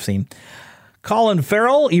that I've seen. Colin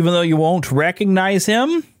Farrell, even though you won't recognize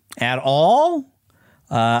him at all,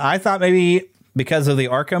 I thought maybe because of the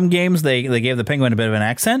Arkham games, they gave the Penguin a bit of an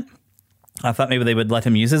accent. I thought maybe they would let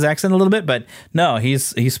him use his accent a little bit, but no,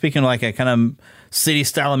 he's speaking like a kind of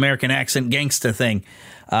city-style American accent gangsta thing,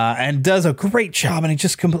 and does a great job, and he's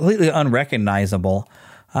just completely unrecognizable.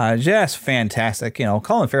 Just fantastic.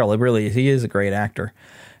 Colin Farrell, he is a great actor.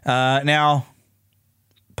 Now,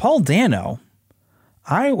 Paul Dano,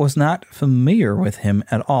 I was not familiar with him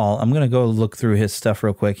at all. I'm going to go look through his stuff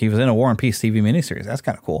real quick. He was in a War and Peace TV miniseries. That's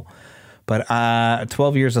kind of cool. But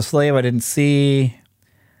 12 Years a Slave, I didn't see.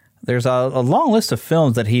 There's a long list of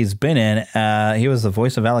films that he's been in. He was the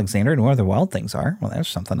voice of Alexander in Where the Wild Things Are. Well, that's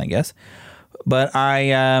something, I guess. But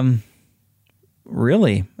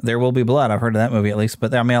really, There Will Be Blood. I've heard of that movie at least.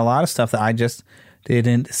 But a lot of stuff that I just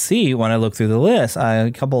didn't see when I looked through the list.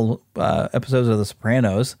 A couple episodes of The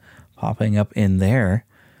Sopranos popping up in there.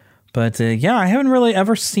 But I haven't really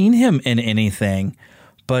ever seen him in anything.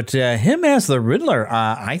 But him as the Riddler,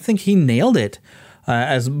 I think he nailed it.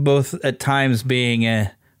 As both at times being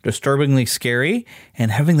disturbingly scary and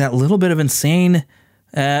having that little bit of insane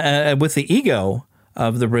with the ego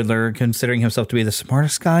of the Riddler, considering himself to be the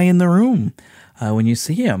smartest guy in the room when you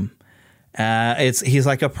see him. He's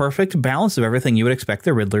like a perfect balance of everything you would expect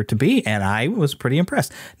the Riddler to be, and I was pretty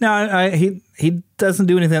impressed. Now, he doesn't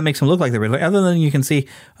do anything that makes him look like the Riddler, other than you can see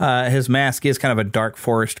his mask is kind of a dark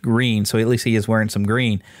forest green, so at least he is wearing some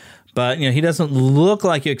green. But he doesn't look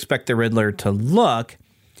like you expect the Riddler to look.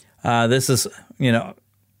 This is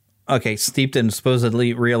steeped in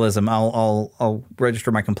supposedly realism. I'll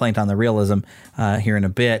register my complaint on the realism here in a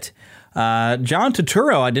bit. John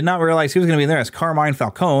Turturro, I did not realize he was going to be there as Carmine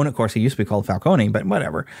Falcone. Of course, he used to be called Falcone, but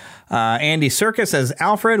whatever. Andy Serkis as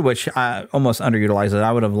Alfred, which I almost underutilized it.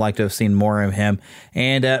 I would have liked to have seen more of him.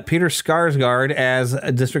 And Peter Skarsgård as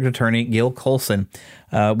District Attorney Gil Colson.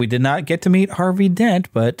 We did not get to meet Harvey Dent,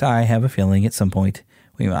 but I have a feeling at some point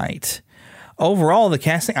we might. Overall, the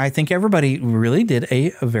casting, I think everybody really did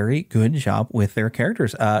a very good job with their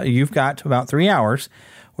characters. You've got about 3 hours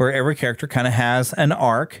where every character kind of has an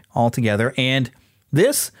arc altogether. And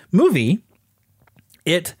this movie,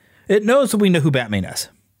 it knows that we know who Batman is.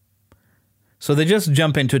 So they just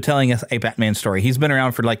jump into telling us a Batman story. He's been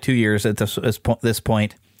around for like 2 years at this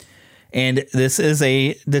point. And this is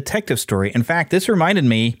a detective story. In fact, this reminded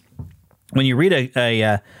me, when you read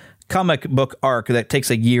a comic book arc that takes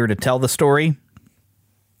a year to tell the story,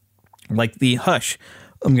 like the Hush.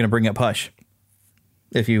 I'm going to bring up Hush.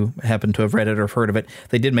 If you happen to have read it or heard of it,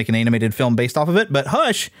 they did make an animated film based off of it. But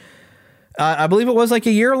Hush, I believe it was like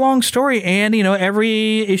a year-long story, and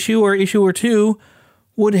every issue or two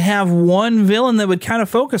would have one villain that would kind of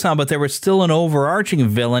focus on, but there was still an overarching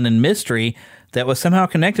villain and mystery that was somehow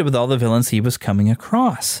connected with all the villains he was coming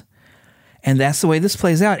across. And that's the way this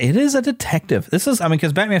plays out. It is a detective.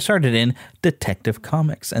 Because Batman started in Detective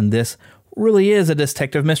Comics, and this really is a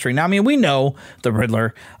detective mystery. Now, we know the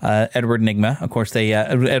Riddler, Edward Nygma. Of course,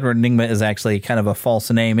 Edward Nygma is actually kind of a false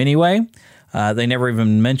name anyway. They never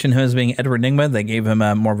even mentioned him as being Edward Nygma. They gave him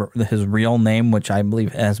more of his real name, which I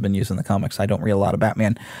believe has been used in the comics. I don't read a lot of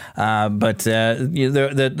Batman. But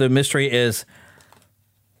the mystery is,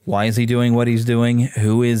 why is he doing what he's doing?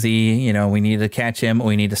 Who is he? We need to catch him.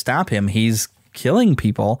 We need to stop him. He's killing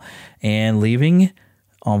people and leaving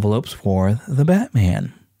envelopes for the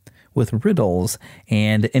Batman with riddles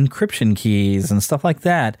and encryption keys and stuff like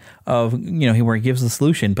that of, where he gives the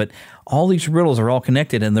solution. But all these riddles are all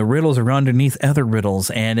connected, and the riddles are underneath other riddles.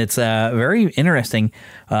 And it's very interesting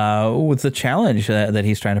with the challenge that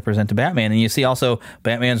he's trying to present to Batman. And you see also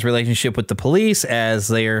Batman's relationship with the police as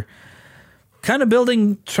they're kind of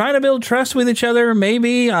trying to build trust with each other.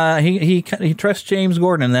 Maybe he trusts James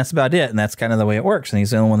Gordon, and that's about it. And that's kind of the way it works. And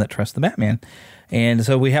he's the only one that trusts the Batman. And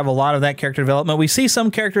so we have a lot of that character development. We see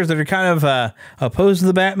some characters that are kind of opposed to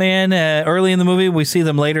the Batman early in the movie. We see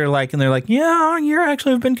them later, and they're like, yeah, you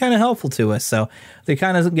actually have been kind of helpful to us. So they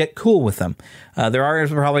kind of get cool with them. There are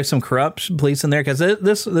probably some corrupt police in there, because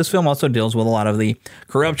this film also deals with a lot of the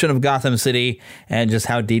corruption of Gotham City and just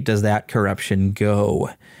how deep does that corruption go.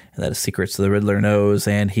 And that is secrets the Riddler knows,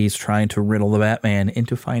 and he's trying to riddle the Batman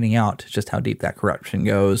into finding out just how deep that corruption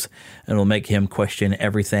goes, and it'll make him question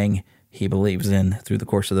everything he believes in through the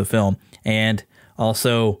course of the film. And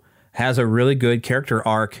also has a really good character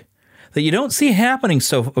arc that you don't see happening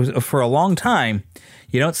for a long time.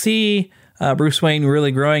 You don't see Bruce Wayne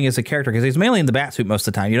really growing as a character, because he's mainly in the Batsuit most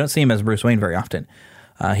of the time. You don't see him as Bruce Wayne very often.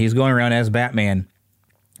 He's going around as Batman.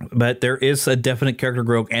 But there is a definite character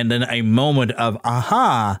growth and then a moment of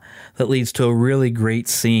aha that leads to a really great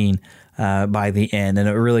scene by the end and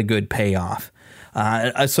a really good payoff.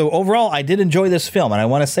 So overall, I did enjoy this film, and I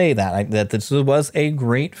want to say that this was a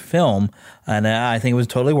great film, and I think it was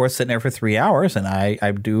totally worth sitting there for 3 hours, and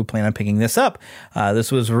I do plan on picking this up.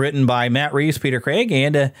 This was written by Matt Reeves, Peter Craig,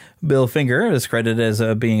 and Bill Finger is credited as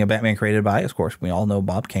being a Batman created by, of course, we all know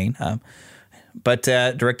Bob Kane, but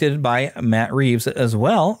directed by Matt Reeves as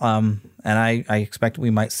well, and I expect we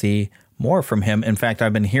might see more from him. In fact,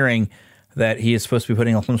 I've been hearing that he is supposed to be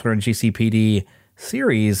putting some sort of GCPD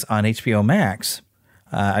series on HBO Max.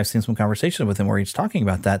 I've seen some conversation with him where he's talking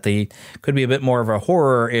about that. They could be a bit more of a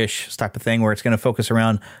horror-ish type of thing where it's going to focus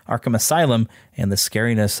around Arkham Asylum and the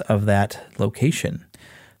scariness of that location.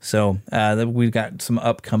 So we've got some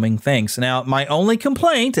upcoming things. Now, my only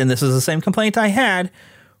complaint, and this is the same complaint I had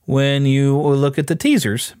when you look at the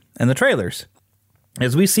teasers and the trailers,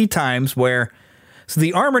 is we see times where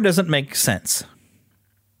the armor doesn't make sense.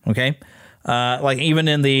 Okay? Like even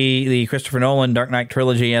in the Christopher Nolan Dark Knight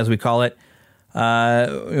trilogy, as we call it,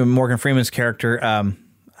 Morgan Freeman's character,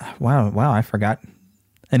 wow, I forgot.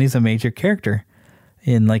 And he's a major character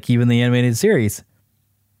in even the animated series.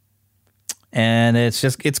 And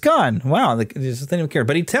it's gone. Wow, it's just didn't even care.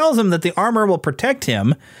 But he tells him that the armor will protect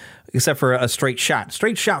him, except for a straight shot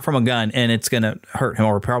from a gun, and it's going to hurt him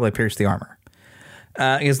or probably pierce the armor.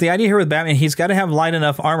 Because the idea here with Batman, he's got to have light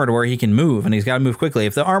enough armor to where he can move, and he's got to move quickly.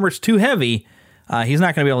 If the armor's too heavy, he's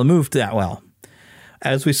not going to be able to move that well.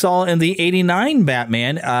 As we saw in the 89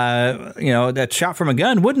 Batman, that shot from a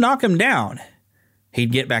gun would knock him down.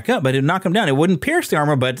 He'd get back up, but it'd knock him down. It wouldn't pierce the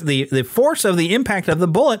armor, but the force of the impact of the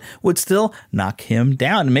bullet would still knock him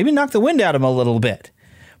down and maybe knock the wind out of him a little bit.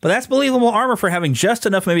 But that's believable armor for having just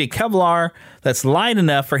enough, maybe Kevlar that's light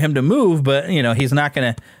enough for him to move, but he's not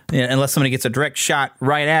going to, unless somebody gets a direct shot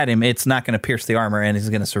right at him, it's not going to pierce the armor and he's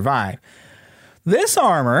going to survive. This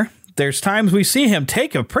armor, there's times we see him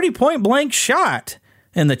take a pretty point-blank shot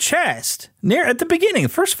in the chest near at the beginning. The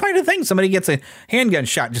first fight of things, somebody gets a handgun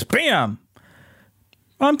shot, just bam.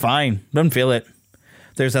 I'm fine. Doesn't feel it.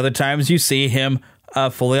 There's other times you see him a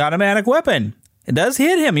fully automatic weapon. It does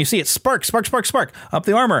hit him. You see it spark up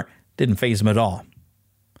the armor. Didn't faze him at all.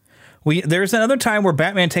 There's another time where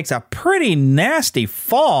Batman takes a pretty nasty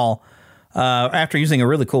fall after using a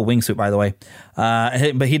really cool wingsuit, by the way.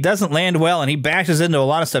 But he doesn't land well, and he bashes into a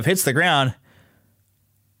lot of stuff, hits the ground.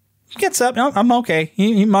 Gets up. No, I'm okay.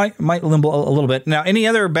 He might limbo a little bit. Now, any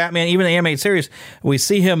other Batman, even the animated series, we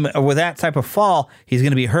see him with that type of fall, he's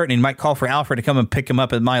going to be hurt, and he might call for Alfred to come and pick him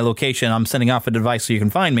up at my location. I'm sending off a device so you can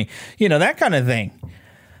find me. That kind of thing.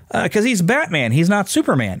 Because he's Batman. He's not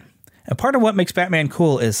Superman. And part of what makes Batman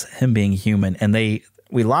cool is him being human. And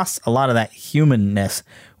we lost a lot of that humanness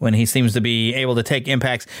when he seems to be able to take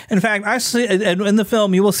impacts. In fact, I see in the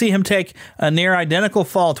film you will see him take a near identical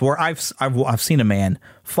fall to where I've seen a man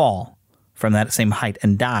fall from that same height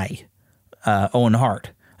and die. Owen Hart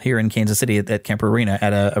here in Kansas City at Kemper Arena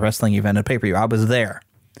at a wrestling event at pay-per-view. I was there,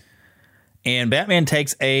 and Batman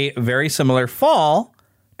takes a very similar fall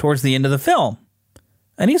towards the end of the film,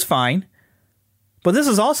 and he's fine. But this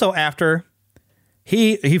is also after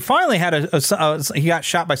he finally had he got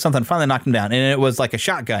shot by something, finally knocked him down, and it was like a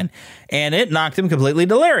shotgun, and it knocked him completely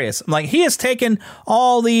delirious. I'm like, he has taken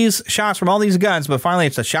all these shots from all these guns, but finally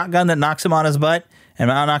it's a shotgun that knocks him on his butt and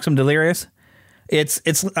knocks him delirious.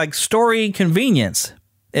 It's like story convenience.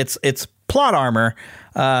 It's plot armor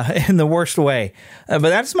in the worst way. But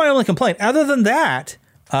that's my only complaint. Other than that,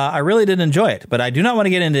 I really did enjoy it, but I do not want to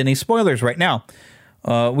get into any spoilers right now.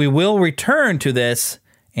 We will return to this,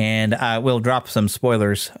 and I will drop some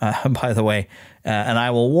spoilers, by the way, and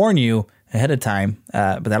I will warn you ahead of time,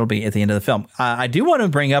 but that'll be at the end of the film. I do want to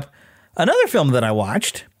bring up another film that I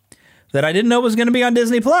watched that I didn't know was going to be on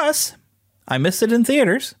Disney+. I missed it in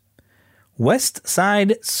theaters. West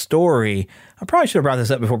Side Story. I probably should have brought this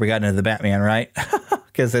up before we got into the Batman, right?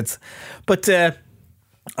 But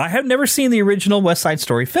I have never seen the original West Side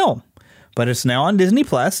Story film, but it's now on Disney+.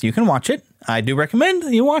 You can watch it. I do recommend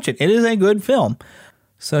you watch it. It is a good film.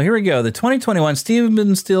 So here we go. The 2021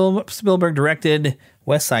 Steven Spielberg directed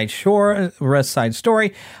West Side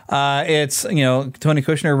Story. It's, Tony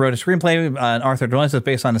Kushner wrote a screenplay, Arthur Dorrance is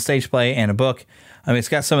based on a stage play and a book. I mean, it's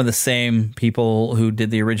got some of the same people who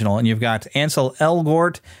did the original. And you've got Ansel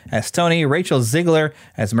Elgort as Tony, Rachel Ziegler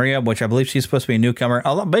as Maria, which I believe she's supposed to be a newcomer.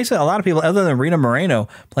 Basically, a lot of people, other than Rita Moreno,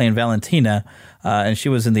 playing Valentina, and she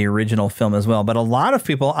was in the original film as well. But a lot of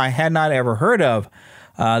people I had not ever heard of.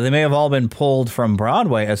 They may have all been pulled from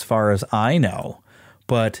Broadway as far as I know.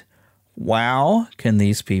 But wow, can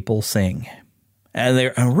these people sing. And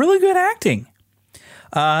they're really good acting.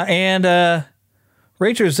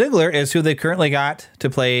 Rachel Ziegler is who they currently got to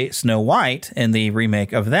play Snow White in the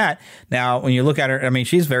remake of that. Now, when you look at her, I mean,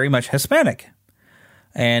 she's very much Hispanic.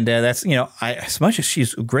 And that's, as much as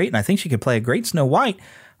she's great, and I think she could play a great Snow White,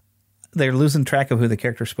 they're losing track of who the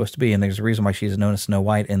character is supposed to be. And there's a reason why she's known as Snow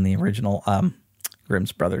White in the original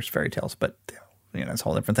Grimm's Brothers fairy tales. But, that's a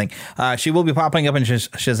whole different thing. She will be popping up in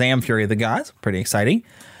Shazam! Fury of the Gods. Pretty exciting.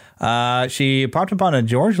 She popped up on a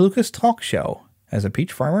George Lucas talk show as a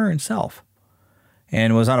peach farmer himself,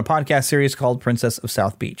 and was on a podcast series called Princess of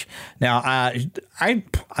South Beach. Now, I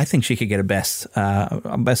think she could get a best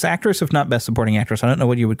actress, if not best supporting actress. I don't know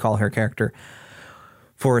what you would call her character,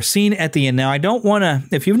 for a scene at the end. Now, I don't want to,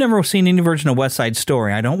 if you've never seen any version of West Side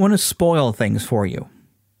Story, I don't want to spoil things for you.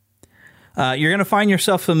 You're going to find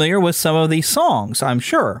yourself familiar with some of these songs, I'm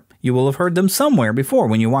sure. You will have heard them somewhere before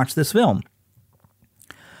when you watch this film.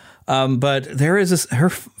 But there is her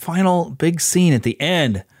final big scene at the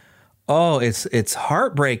end. Oh, it's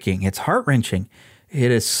heartbreaking. It's heart-wrenching.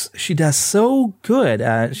 It is. She does so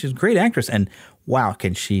good. She's a great actress, and wow,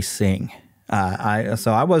 can she sing?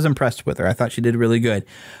 So I was impressed with her. I thought she did really good.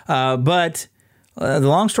 But the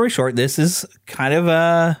long story short, this is kind of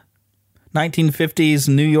a 1950s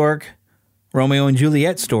New York Romeo and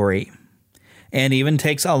Juliet story, and even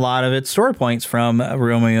takes a lot of its story points from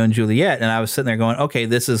Romeo and Juliet. And I was sitting there going, okay,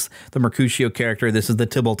 this is the Mercutio character, this is the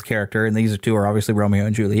Tybalt character, and these two are obviously Romeo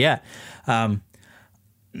and Juliet. I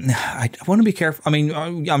want to be careful. I mean,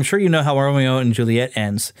 I'm sure you know how Romeo and Juliet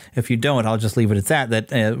ends. If you don't, I'll just leave it at that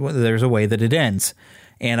there's a way that it ends.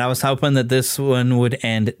 And I was hoping that this one would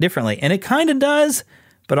end differently. And it kind of does,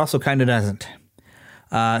 but also kind of doesn't.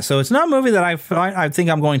 So it's not a movie that I think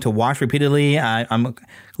I'm going to watch repeatedly. I'm a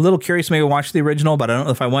little curious to maybe watch the original, but I don't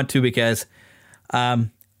know if I want to, because I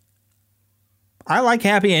like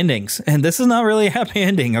happy endings, and this is not really a happy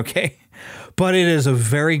ending, okay? But it is a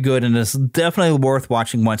very good, and it's definitely worth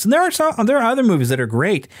watching once. And there are other movies that are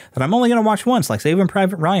great that I'm only going to watch once, like Saving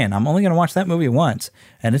Private Ryan. I'm only going to watch that movie once,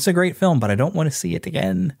 and it's a great film, but I don't want to see it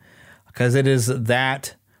again because it is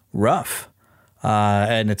that rough,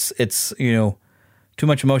 and it's too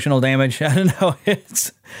much emotional damage. I don't know.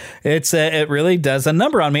 It really does a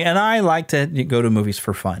number on me, and I like to go to movies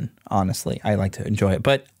for fun. Honestly, I like to enjoy it.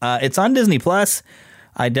 But it's on Disney+.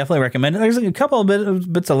 I definitely recommend it. There's a couple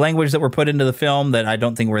of bits of language that were put into the film that I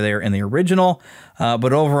don't think were there in the original.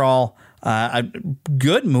 But overall, a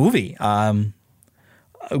good movie.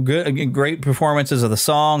 Great performances of the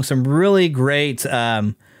song. Some really great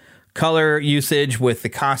color usage with the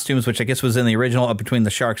costumes, which I guess was in the original, up between the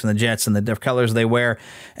sharks and the jets and the different colors they wear.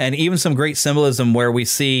 And even some great symbolism where we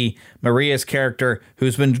see Maria's character,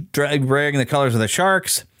 who's been wearing the colors of the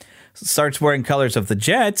sharks, starts wearing colors of the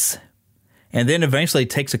jets, and then eventually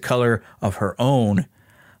takes a color of her own,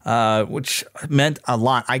 which meant a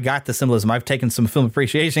lot. I got the symbolism. I've taken some film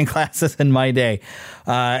appreciation classes in my day,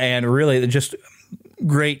 and really just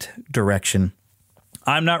great direction.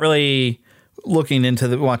 I'm not really looking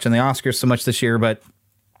into watching the Oscars so much this year, but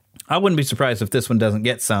I wouldn't be surprised if this one doesn't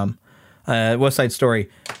get some. West Side Story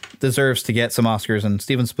deserves to get some Oscars, and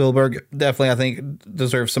Steven Spielberg definitely, I think,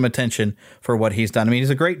 deserves some attention for what he's done. I mean,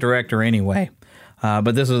 he's a great director anyway.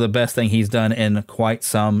 But this was the best thing he's done in quite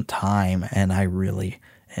some time, and I really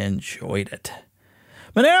enjoyed it.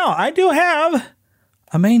 But now I do have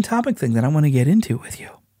a main topic thing that I want to get into with you,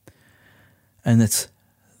 and it's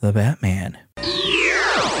the Batman.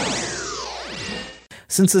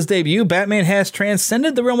 Since his debut, Batman has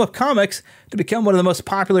transcended the realm of comics to become one of the most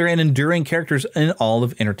popular and enduring characters in all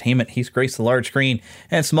of entertainment. He's graced the large screen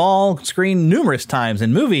and small screen numerous times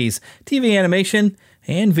in movies, TV animation,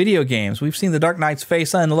 and video games. We've seen the Dark Knight's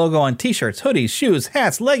face and logo on t-shirts, hoodies, shoes,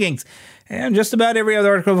 hats, leggings, and just about every other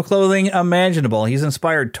article of clothing imaginable. He's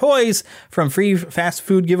inspired toys from free fast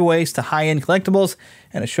food giveaways to high-end collectibles,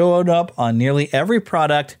 and has showed up on nearly every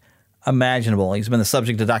product imaginable. He's been the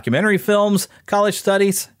subject of documentary films, college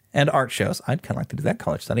studies, and art shows. I'd kind of like to do that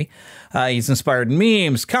college study. He's inspired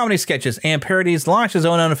memes, comedy sketches, and parodies, launched his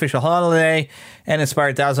own unofficial holiday, and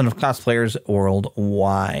inspired thousands of cosplayers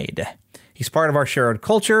worldwide. He's part of our shared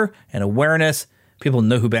culture and awareness. People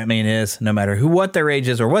know who Batman is, no matter what their age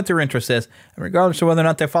is or what their interest is, and regardless of whether or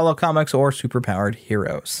not they follow comics or superpowered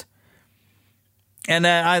heroes. And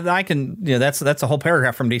I can, that's a whole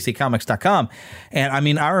paragraph from DCComics.com. And I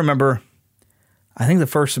mean, I think the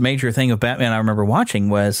first major thing of Batman I remember watching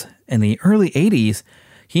was in the early 80s,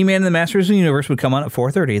 He-Man and the Masters of the Universe would come on at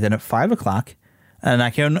 4:30, then at 5 o'clock. And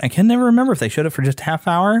I can never remember if they showed it for just a half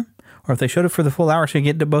hour or if they showed it for the full hour so you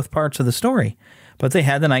get to both parts of the story. But they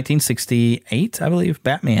had the 1968, I believe,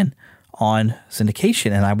 Batman on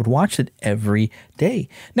syndication, and I would watch it every day.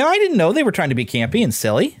 Now, I didn't know they were trying to be campy and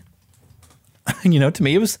silly. To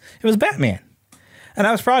me, it was Batman. And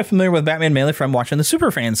I was probably familiar with Batman mainly from watching the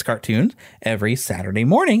Superfans cartoons every Saturday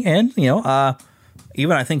morning. And,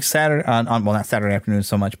 even I think Saturday, not Saturday afternoon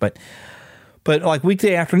so much, but like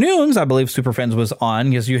weekday afternoons, I believe Super Friends was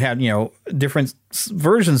on because you had, different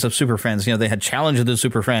versions of Super Friends. They had Challenge of the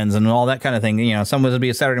Super Friends and all that kind of thing. Some would be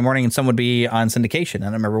a Saturday morning and some would be on syndication. And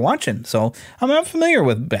I remember watching. So I'm familiar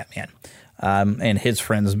with Batman and his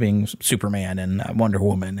friends being Superman and Wonder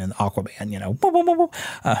Woman and Aquaman,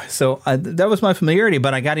 So that was my familiarity.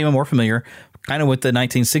 But I got even more familiar kind of with the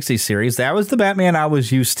 1960s series. That was the Batman I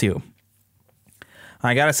was used to.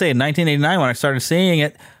 I got to say, in 1989, when I started seeing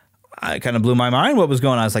it, I kind of blew my mind what was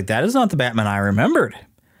going on. I was like, that is not the Batman I remembered.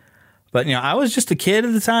 But, I was just a kid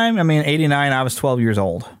at the time. I mean, 89, I was 12 years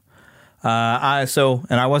old. I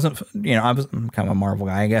wasn't, I was kind of a Marvel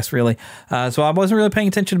guy, I guess, really. So I wasn't really paying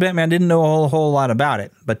attention to Batman. Didn't know a whole lot about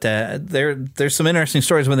it. But there's some interesting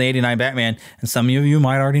stories with the 89 Batman. And some of you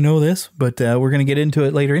might already know this, but we're going to get into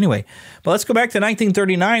it later anyway. But let's go back to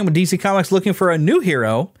 1939 when DC Comics looking for a new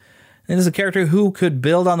hero. And this is a character who could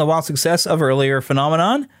build on the wild success of earlier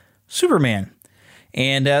phenomenon, Superman.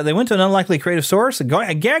 And they went to an unlikely creative source. A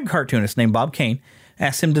gag cartoonist named Bob Kane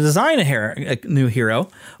asked him to design a new hero.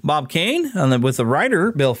 Bob Kane, with the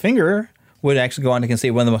writer Bill Finger, would actually go on to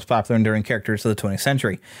conceive one of the most popular enduring characters of the 20th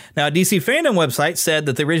century. Now, a DC fandom website said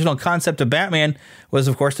that the original concept of Batman was,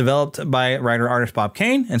 of course, developed by writer-artist Bob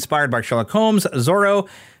Kane, inspired by Sherlock Holmes, Zorro,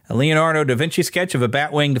 a Leonardo da Vinci sketch of a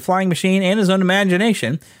bat-winged flying machine, and his own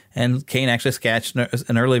imagination. And Kane actually sketched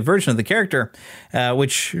an early version of the character,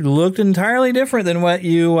 which looked entirely different than what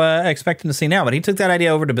you expect him to see now. But he took that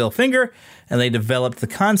idea over to Bill Finger, and they developed the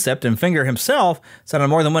concept. And Finger himself said on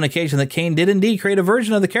more than one occasion that Kane did indeed create a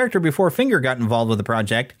version of the character before Finger got involved with the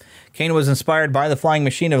project. Kane was inspired by the flying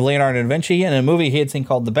machine of Leonardo da Vinci and a movie he had seen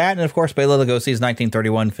called The Bat, and of course Bela Lugosi's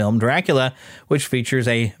 1931 film Dracula, which features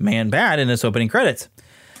a man-bat in its opening credits.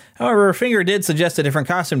 However, Finger did suggest a different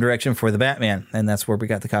costume direction for the Batman, and that's where we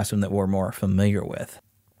got the costume that we're more familiar with.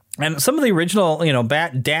 And some of the original,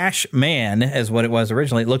 Bat Dash Man is what it was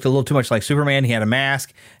originally. It looked a little too much like Superman. He had a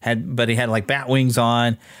mask, but he had like bat wings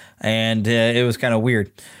on, and it was kind of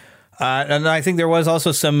weird. And I think there was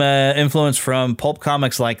also some influence from pulp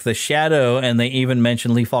comics like The Shadow, and they even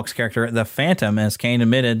mentioned Lee Falk's character, The Phantom, as Kane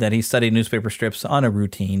admitted that he studied newspaper strips on a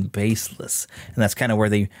routine basis. And that's kind of where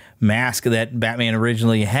the mask that Batman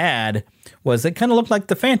originally had was it kind of looked like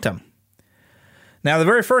The Phantom. Now, the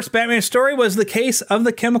very first Batman story was The Case of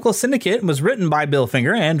the Chemical Syndicate and was written by Bill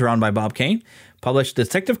Finger and drawn by Bob Kane. Published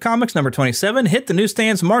Detective Comics number 27, hit the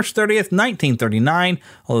newsstands March 30th, 1939,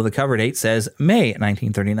 although the cover date says May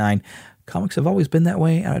 1939. Comics have always been that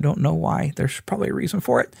way, and I don't know why. There's probably a reason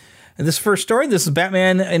for it. In this first story, this is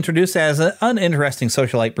Batman introduced as an uninteresting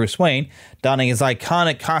socialite Bruce Wayne. Donning his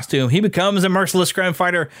iconic costume, he becomes a merciless crime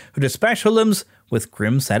fighter who dispatches hoodlums with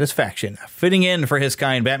grim satisfaction. Fitting in for his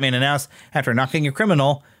kind, Batman announced after knocking a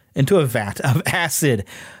criminal into a vat of acid.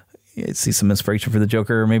 You'd see some inspiration for the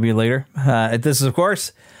Joker maybe later. This is, of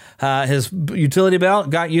course, His utility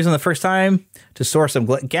belt got used in the first time to store some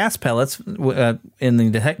gas pellets in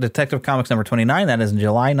the Detective Comics number 29. That is in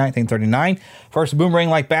July 1939. First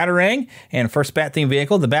boomerang-like batarang and first Bat-themed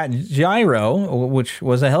vehicle, the Bat Gyro, which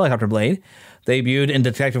was a helicopter blade, debuted in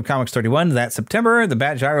Detective Comics 31 that September. The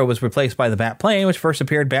Bat Gyro was replaced by the Bat Plane, which first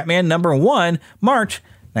appeared Batman number 1, March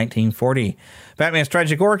 1940. Batman's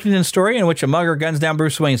tragic origin story, in which a mugger guns down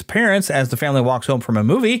Bruce Wayne's parents as the family walks home from a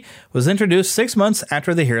movie, was introduced 6 months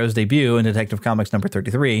after the hero's debut in Detective Comics number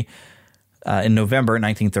 33 in November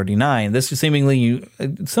 1939. This seemingly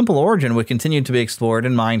simple origin would continue to be explored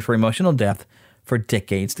and mined for emotional depth for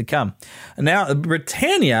decades to come. Now,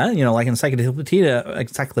 Britannia, like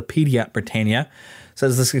Encyclopedia Britannia,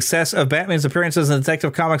 says the success of Batman's appearances in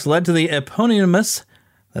Detective Comics led to the eponymous,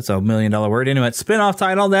 that's a $1 million word, spin-off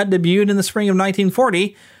title that debuted in the spring of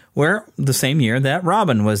 1940, where the same year that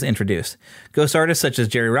Robin was introduced. Ghost artists such as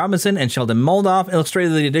Jerry Robinson and Sheldon Moldoff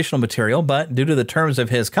illustrated the additional material, but due to the terms of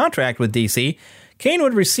his contract with DC, Kane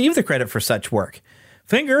would receive the credit for such work.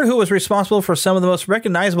 Finger, who was responsible for some of the most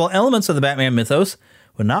recognizable elements of the Batman mythos,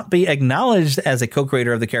 would not be acknowledged as a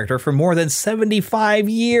co-creator of the character for more than 75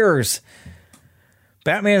 years.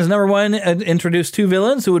 Batman's number 1 introduced 2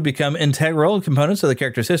 villains who would become integral components of the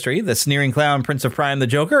character's history: the sneering clown Prince of Crime, the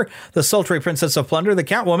Joker; the sultry Princess of Plunder, the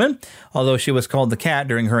Catwoman. Although she was called the Cat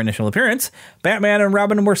during her initial appearance, Batman and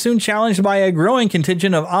Robin were soon challenged by a growing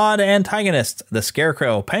contingent of odd antagonists. The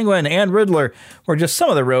Scarecrow, Penguin, and Riddler were just some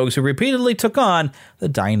of the rogues who repeatedly took on the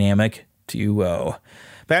dynamic duo.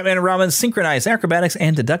 Batman and Robin's synchronized acrobatics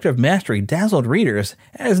and deductive mastery dazzled readers,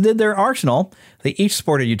 as did their arsenal. They each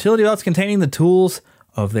sported utility belts containing the tools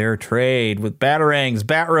of their trade, with batarangs,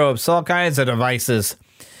 bat ropes, all kinds of devices.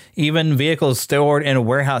 Even vehicles stored in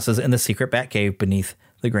warehouses in the secret Batcave beneath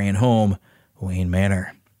the grand home, Wayne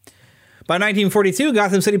Manor. By 1942,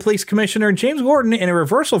 Gotham City Police Commissioner James Gordon, in a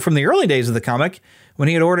reversal from the early days of the comic, when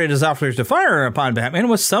he had ordered his officers to fire upon Batman,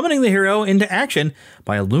 was summoning the hero into action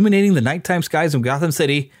by illuminating the nighttime skies of Gotham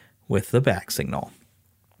City with the Bat Signal.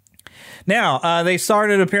 Now, they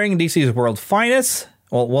started appearing in DC's World's Finest,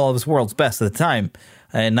 well, it was World's Best at the time,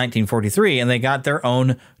 in 1943, and they got their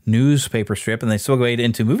own newspaper strip, and they segued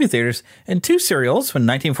into movie theaters in 2 serials. When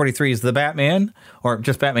 1943's The Batman, or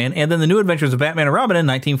just Batman, and then The New Adventures of Batman and Robin in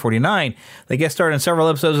 1949. They guest starred in several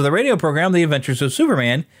episodes of the radio program The Adventures of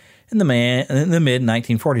Superman in the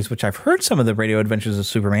mid-1940s, which I've heard some of the radio adventures of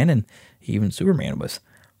Superman, and even Superman was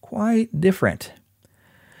quite different.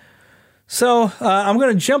 So I'm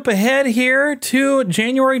going to jump ahead here to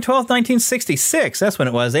January 12th, 1966. That's when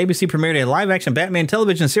it was. ABC premiered a live-action Batman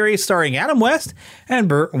television series starring Adam West and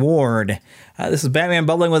Burt Ward. This is Batman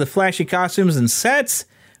bubbling with the flashy costumes and sets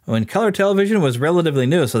when color television was relatively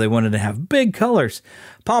new, so they wanted to have big colors.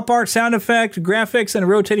 Pop art, sound effect, graphics, and a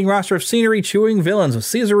rotating roster of scenery chewing villains, with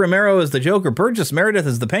Cesar Romero as the Joker, Burgess Meredith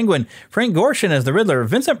as the Penguin, Frank Gorshin as the Riddler,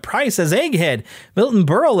 Vincent Price as Egghead, Milton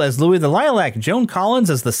Berle as Louis the Lilac, Joan Collins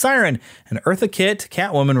as the Siren, and Eartha Kitt,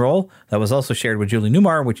 Catwoman role that was also shared with Julie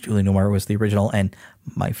Newmar, which Julie Newmar was the original and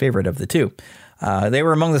my favorite of the two. They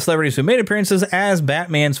were among the celebrities who made appearances as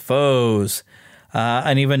Batman's foes.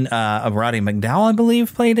 And even Roddy McDowall, I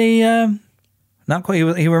believe, played a not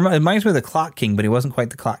quite. He reminds me of the Clock King, but he wasn't quite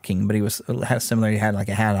the Clock King. But he had similar. He had like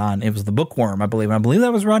a hat on. It was the Bookworm, I believe. And I believe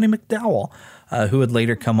that was Roddy McDowall, who would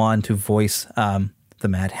later come on to voice the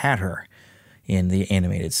Mad Hatter in the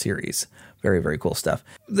animated series. Very, very cool stuff.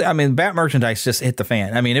 I mean, Bat merchandise just hit the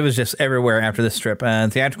fan. I mean, it was just everywhere after this strip.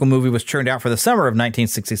 Theatrical movie was churned out for the summer of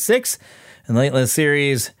 1966. And late in the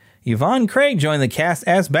series, Yvonne Craig joined the cast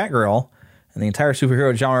as Batgirl. And the entire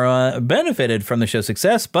superhero genre benefited from the show's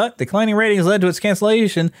success, but declining ratings led to its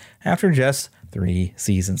cancellation after just 3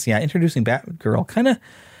 seasons. Yeah, introducing Batgirl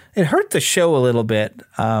it hurt the show a little bit.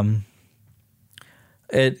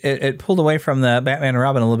 It pulled away from the Batman and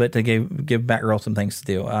Robin a little bit to give Batgirl some things to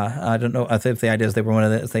do. I don't know. I think the idea is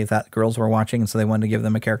they thought girls were watching, and so they wanted to give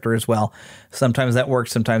them a character as well. Sometimes that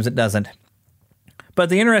works, sometimes it doesn't. But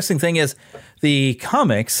the interesting thing is the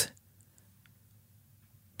comics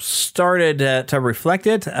started to reflect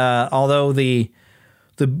it, although the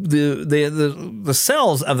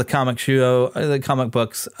sales of the comic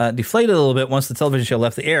books deflated a little bit once the television show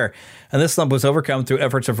left the air, and this slump was overcome through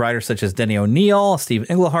efforts of writers such as Denny O'Neil, Steve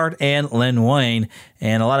Englehart, and Len Wein,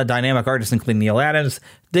 and a lot of dynamic artists including Neil Adams,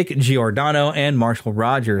 Dick Giordano, and Marshall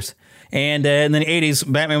Rogers. And in the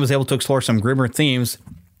 80s, Batman was able to explore some grimmer themes,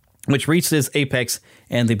 which reached its apex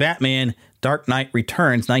in the Batman Dark Knight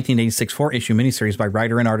Returns 1986 4-issue miniseries by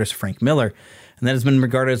writer and artist Frank Miller. and that has been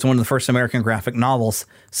regarded as one of the first American graphic novels.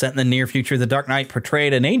 Set in the near future, The Dark Knight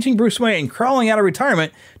portrayed an aging Bruce Wayne crawling out of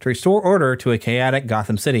retirement to restore order to a chaotic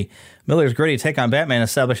Gotham City. Miller's gritty take on Batman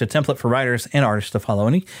established a template for writers and artists to follow,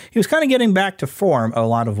 and he was kind of getting back to form a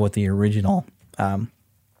lot of what the original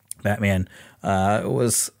Batman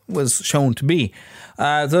was shown to be.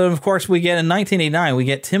 So, of course, we get in 1989, we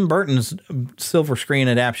get Tim Burton's silver screen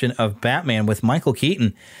adaptation of Batman with Michael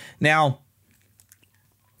Keaton. Now,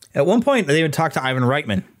 at one point, they would talk to Ivan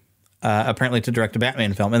Reitman, apparently to direct a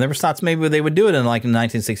Batman film, and there was thoughts maybe they would do it in like a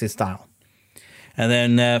 1960s style.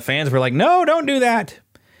 And then fans were like, no, don't do that.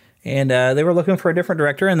 And they were looking for a different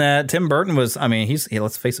director, and Tim Burton was, I mean,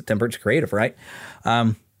 let's face it, Tim Burton's creative, right?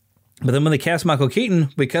 But then when they cast Michael Keaton,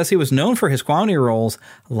 because he was known for his comedy roles,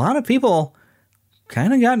 a lot of people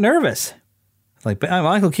kind of got nervous. Like,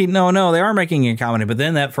 Michael Keaton, no, they are making a comedy. But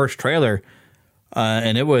then that first trailer,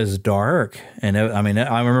 and it was dark. And I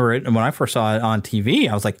remember it when I first saw it on TV,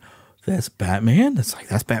 I was like, that's Batman?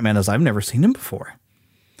 That's Batman as I've never seen him before.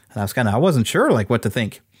 And I wasn't sure like what to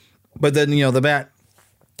think. But then,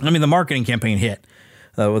 the marketing campaign hit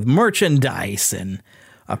with merchandise and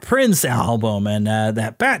a Prince album and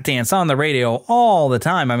that Bat Dance on the radio all the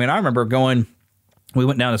time. I mean, I remember we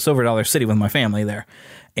went down to Silver Dollar City with my family there.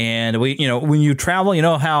 And we, when you travel,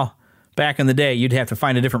 how back in the day, you'd have to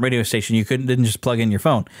find a different radio station. You didn't just plug in your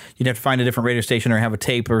phone. You'd have to find a different radio station or have a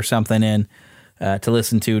tape or something in to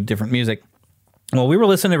listen to different music. Well, we were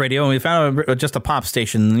listening to radio, and we found just a pop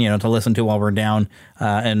station, to listen to while we're down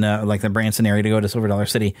in like the Branson area to go to Silver Dollar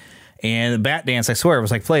City. And the Bat Dance, I swear, it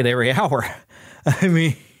was like played every hour. I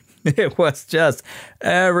mean, it was just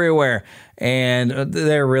everywhere. And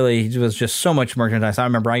there really was just so much merchandise. I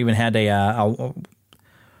remember I even had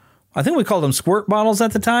I think we called them squirt bottles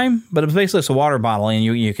at the time, but it was basically just a water bottle, and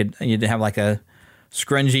you'd have like a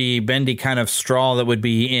scrungy, bendy kind of straw that would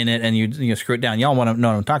be in it, and you screw it down. Y'all want to know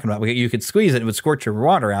what I'm talking about. You could squeeze it; it would squirt your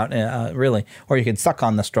water out, really, or you could suck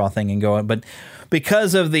on the straw thing and go. But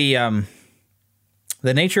because of the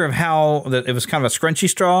nature of how it was kind of a scrunchy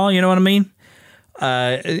straw, you know what I mean?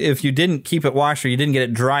 If you didn't keep it washed or you didn't get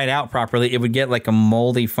it dried out properly, it would get like a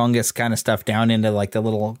moldy fungus kind of stuff down into like the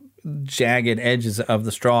little jagged edges of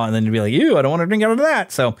the straw, and then you'd be like, ew, I don't want to drink out of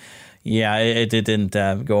that. So yeah, it didn't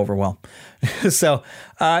go over well. So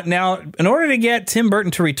now, in order to get Tim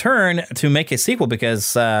Burton to return to make a sequel,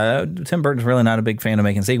 because Tim Burton's really not a big fan of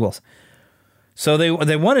making sequels, so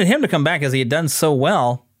they wanted him to come back as he had done so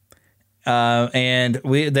well, and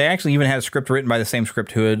they actually even had a script written by the same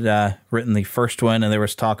script who had written the first one, and there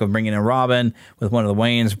was talk of bringing in Robin with one of the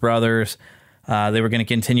Wayans brothers. They were going to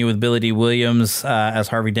continue with Billy D. Williams as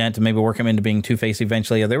Harvey Dent and maybe work him into being Two-Face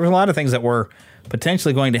eventually. There was a lot of things that were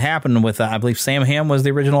potentially going to happen with, I believe Sam Hamm was the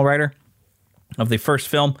original writer of the first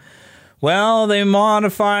film. Well, they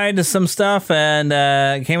modified some stuff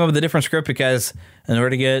and came up with a different script because in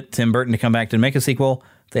order to get Tim Burton to come back to make a sequel,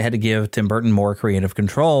 they had to give Tim Burton more creative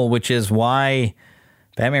control, which is why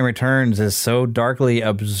Batman Returns is so darkly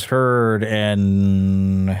absurd,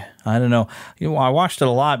 and I don't know. I watched it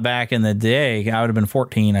a lot back in the day. I would have been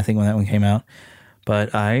 14, I think, when that one came out.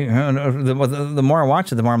 But the more I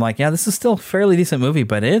watch it, the more I'm like, yeah, this is still a fairly decent movie,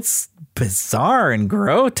 but it's bizarre and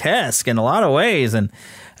grotesque in a lot of ways. And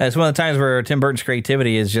it's one of the times where Tim Burton's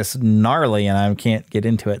creativity is just gnarly, and I can't get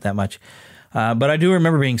into it that much. But I do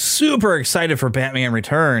remember being super excited for Batman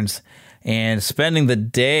Returns and spending the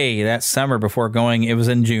day that summer before going. It was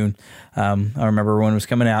in June. I remember when it was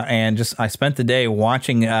coming out, and I spent the day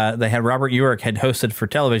watching. They had Robert Urich had hosted for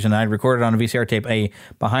television. I'd recorded on a VCR tape a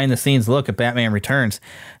behind the scenes look at Batman Returns,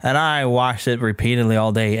 and I watched it repeatedly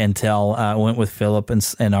all day until I went with Philip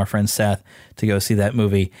and our friend Seth to go see that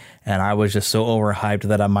movie. And I was just so overhyped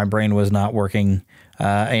that my brain was not working.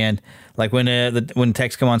 And like when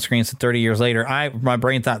text come on screen said 30 years later, my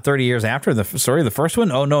brain thought 30 years after the story of the first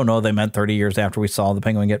one. Oh no, they meant 30 years after we saw the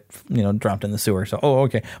penguin get dropped in the sewer. So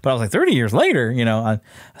okay, but I was like 30 years later. I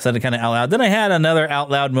said it kind of out loud. Then I had another out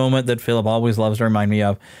loud moment that Philip always loves to remind me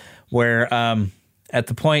of, where at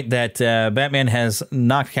the point that Batman has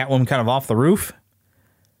knocked Catwoman kind of off the roof,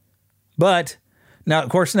 but. Now, of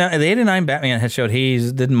course, the 89 Batman had showed he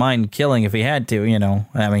didn't mind killing if he had to,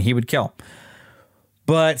 he would kill.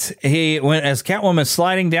 But as Catwoman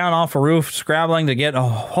sliding down off a roof, scrabbling to get a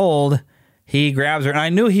hold, he grabs her. And I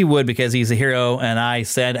knew he would because he's a hero. And I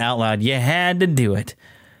said out loud, you had to do it.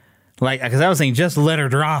 Because I was thinking, just let her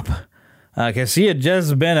drop. Because she had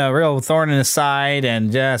just been a real thorn in his side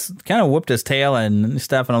and just kind of whooped his tail and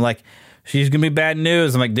stuff. And I'm like, she's going to be bad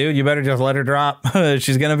news. I'm like, dude, you better just let her drop.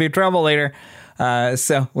 She's going to be trouble later.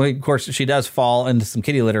 Of course, she does fall into some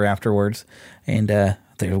kitty litter afterwards, and there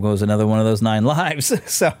goes another one of those 9 lives.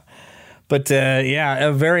 But yeah,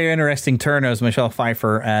 a very interesting turn. It was Michelle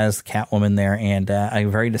Pfeiffer as Catwoman there, and a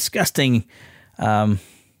very disgusting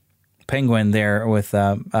Penguin there with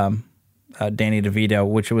Danny DeVito,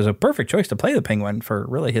 which was a perfect choice to play the Penguin for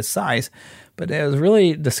really his size, but it was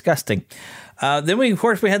really disgusting. Then we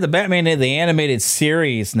had the Batman the animated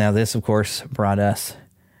series. Now this, of course, brought us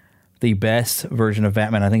the best version of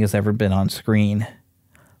Batman I think has ever been on screen.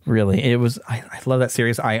 Really, it was. I love that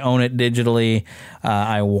series. I own it digitally.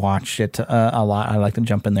 I watch it a lot. I like to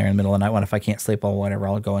jump in there in the middle of the night when if I can't sleep or whatever,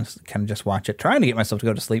 I'll go and kind of just watch it, trying to get myself to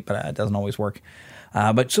go to sleep, but it doesn't always work.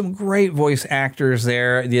 But some great voice actors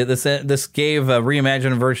there. This gave a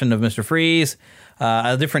reimagined version of Mr. Freeze,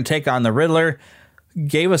 a different take on the Riddler.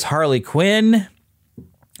 Gave us Harley Quinn.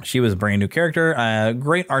 She was a brand new character.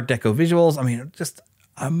 Great Art Deco visuals. I mean, just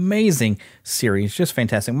amazing series, just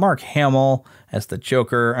fantastic. Mark Hamill as the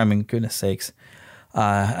Joker. I mean, goodness sakes.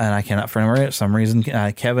 And I cannot remember it for some reason.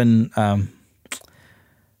 Kevin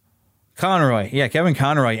Conroy. Yeah, Kevin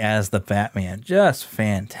Conroy as the Batman. Just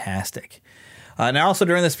fantastic. Now, also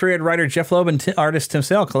during this period, writer Jeff Loeb and artist Tim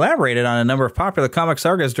Sale collaborated on a number of popular comic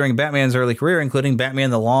sagas during Batman's early career, including Batman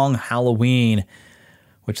The Long Halloween.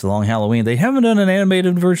 The Long Halloween, they haven't done an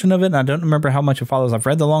animated version of it, and I don't remember how much it follows. I've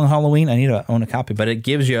read The Long Halloween. I need to own a copy, but it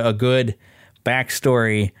gives you a good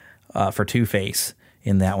backstory for Two-Face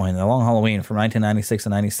in that one. The Long Halloween from 1996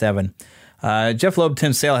 and 97. Jeff Loeb,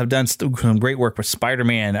 Tim Sale have done some great work with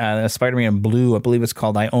Spider-Man. Spider-Man Blue, I believe it's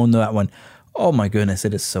called. I own that one. Oh my goodness,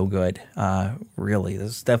 it is so good. Really,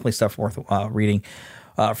 this is definitely stuff worth reading.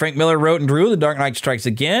 Frank Miller wrote and drew The Dark Knight Strikes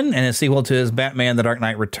Again, and a sequel to his Batman The Dark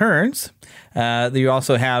Knight Returns. You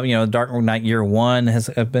also have, Dark Knight Year One has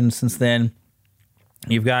been since then.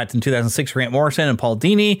 You've got in 2006 Grant Morrison and Paul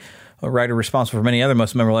Dini, a writer responsible for many other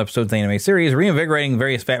most memorable episodes of the anime series, reinvigorating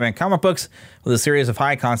various Batman comic books with a series of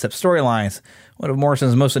high-concept storylines. One of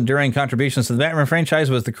Morrison's most enduring contributions to the Batman franchise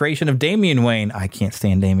was the creation of Damian Wayne. I can't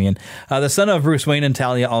stand Damian. The son of Bruce Wayne and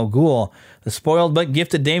Talia al Ghul. The spoiled but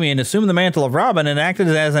gifted Damian assumed the mantle of Robin and acted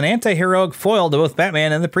as an anti-heroic foil to both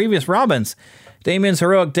Batman and the previous Robins. Damian's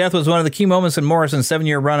heroic death was one of the key moments in Morrison's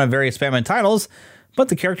 7-year run of various Batman titles, but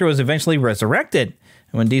the character was eventually resurrected.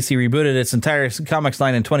 And when DC rebooted its entire comics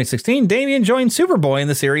line in 2016, Damian joined Superboy in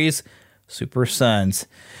the series Super Sons.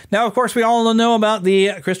 Now, of course, we all know about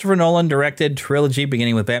the Christopher Nolan directed trilogy,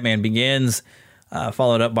 beginning with Batman Begins,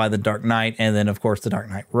 followed up by The Dark Knight, and then, of course, The Dark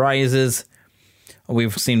Knight Rises.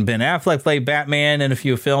 We've seen Ben Affleck play Batman in a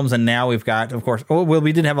few films, and now we've got, of course,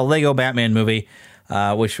 we did have a Lego Batman movie,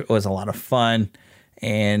 which was a lot of fun.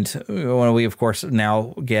 And we, of course,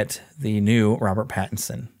 now get the new Robert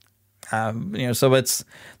Pattinson. So it's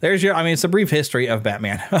a brief history of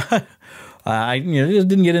Batman. I just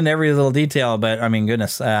didn't get into every little detail, but I mean,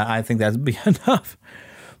 goodness, I think that'd be enough.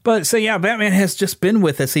 But so yeah, Batman has just been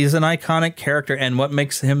with us. He's an iconic character, and what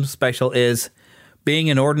makes him special is being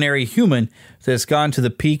an ordinary human that's gone to the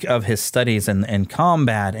peak of his studies and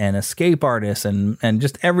combat and escape artist and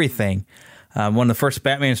just everything. One of the first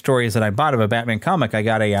Batman stories that I bought of a Batman comic, it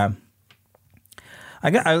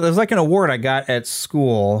was like an award I got at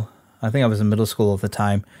school. I think I was in middle school at the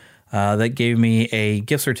time. That gave me a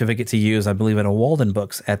gift certificate to use, I believe, at a Walden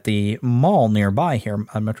Books at the mall nearby here,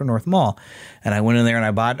 Metro North Mall. And I went in there and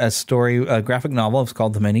I bought a graphic novel. It's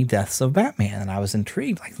called The Many Deaths of Batman. And I was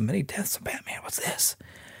intrigued, like, The Many Deaths of Batman, what's this?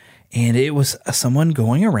 And it was someone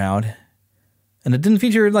going around, and it didn't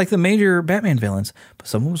feature like the major Batman villains, but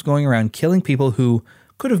someone was going around killing people who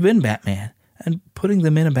could have been Batman and putting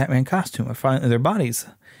them in a Batman costume or finding their bodies.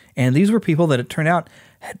 And these were people that it turned out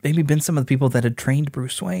had maybe been some of the people that had trained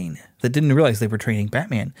Bruce Wayne that didn't realize they were training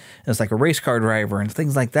Batman. It was like a race car driver and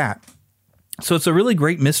things like that. So it's a really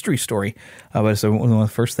great mystery story. But it's one of the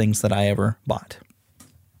first things that I ever bought.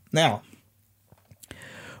 Now,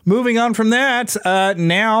 moving on from that,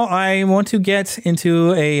 now I want to get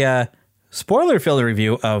into a spoiler-filled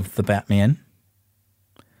review of the Batman.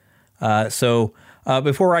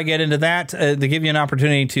 Before I get into that, to give you an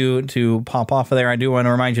opportunity to pop off of there, I do want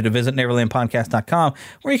to remind you to visit NeverlandPodcast.com,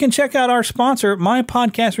 where you can check out our sponsor, My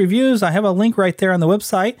Podcast Reviews. I have a link right there on the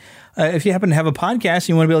website. If you happen to have a podcast,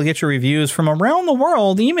 you want to be able to get your reviews from around the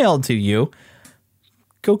world emailed to you,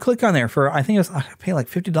 go click on there for, I pay like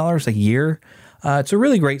 $50 a year. It's a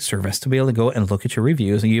really great service to be able to go and look at your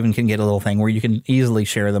reviews, and you even can get a little thing where you can easily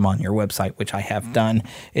share them on your website, which I have done.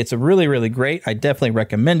 It's a really, really great. I definitely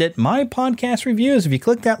recommend it. My Podcast Reviews. If you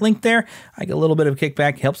click that link there, I get a little bit of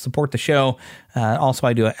kickback, helps support the show. Also,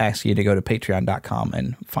 I do ask you to go to patreon.com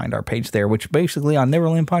and find our page there, which basically on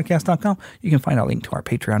neverlandpodcast.com, you can find a link to our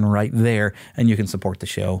Patreon right there, and you can support the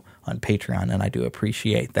show on Patreon, and I do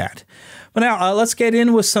appreciate that. But now, let's get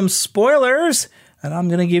in with some spoilers. And I'm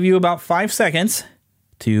going to give you about 5 seconds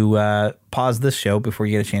to pause this show before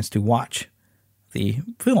you get a chance to watch the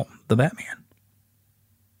film, The Batman.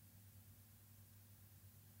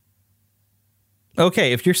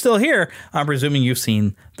 Okay, if you're still here, I'm presuming you've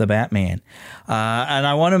seen The Batman. And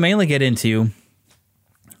I want to mainly get into,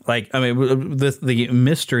 the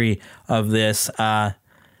mystery of this, and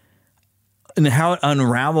how it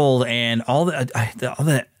unraveled, and all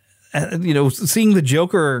that, seeing the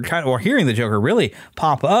Joker or hearing the Joker really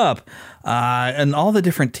pop up, and all the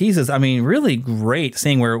different teases. I mean, really great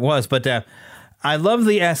seeing where it was. But I love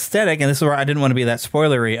the aesthetic, and this is where I didn't want to be that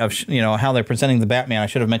spoilery of how they're presenting the Batman. I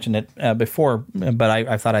should have mentioned it before, but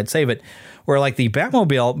I thought I'd save it. Where like the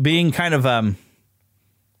Batmobile being kind of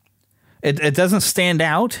it doesn't stand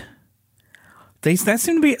out. That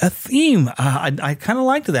seemed to be a theme. I kind of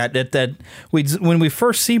liked that when we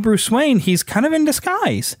first see Bruce Wayne, he's kind of in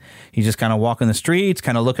disguise. He's just kind of walking the streets,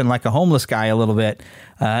 kind of looking like a homeless guy a little bit,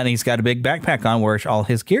 and he's got a big backpack on where all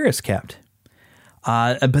his gear is kept.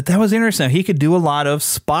 But that was interesting. He could do a lot of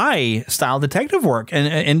spy-style detective work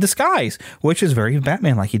in disguise, which is very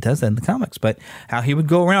Batman like he does that in the comics. But how he would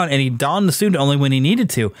go around, and he donned the suit only when he needed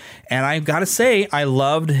to. And I've got to say, I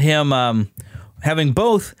loved him having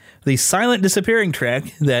both the silent disappearing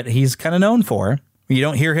trick that he's kind of known for. You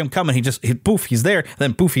don't hear him coming. Poof, he's there.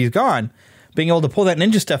 Then poof, he's gone. Being able to pull that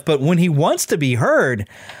ninja stuff. But when he wants to be heard,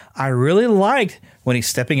 I really liked when he's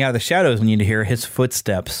stepping out of the shadows and you hear his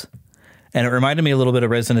footsteps. And it reminded me a little bit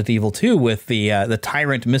of Resident Evil 2 with the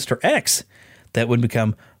tyrant Mr. X that would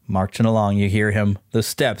become marching along. You hear him, the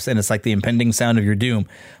steps, and it's like the impending sound of your doom.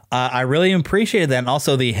 I really appreciated that. And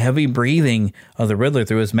also the heavy breathing of the Riddler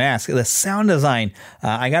through his mask. The sound design,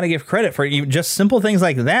 I got to give credit for just simple things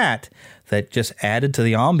like that just added to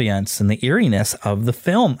the ambience and the eeriness of the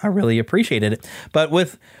film. I really appreciated it. But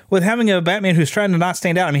with having a Batman who's trying to not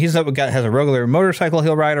stand out, I mean, has a regular motorcycle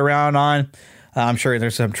he'll ride around on. I'm sure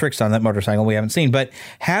there's some tricks on that motorcycle we haven't seen, but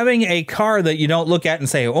having a car that you don't look at and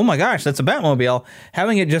say, oh my gosh, that's a Batmobile,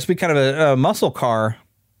 having it just be kind of a muscle car,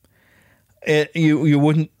 you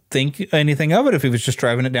wouldn't think anything of it if he was just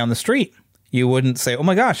driving it down the street. You wouldn't say, oh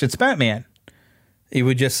my gosh, it's Batman. You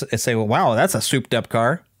would just say, well, wow, that's a souped up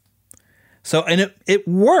car. So, and it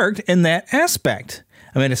worked in that aspect.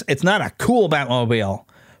 I mean, it's not a cool Batmobile,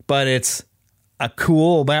 but it's a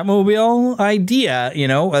cool Batmobile idea,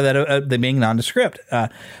 that they being nondescript. So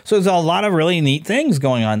there's a lot of really neat things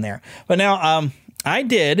going on there. But now I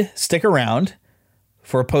did stick around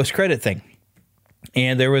for a post-credit thing.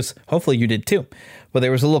 And there was, hopefully you did too, but there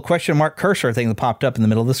was a little question mark cursor thing that popped up in the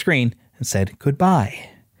middle of the screen and said goodbye.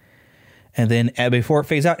 And then before it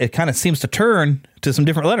fades out, it kind of seems to turn to some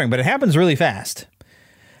different lettering, but it happens really fast.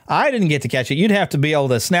 I didn't get to catch it. You'd have to be able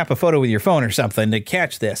to snap a photo with your phone or something to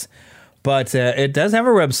catch this. But it does have a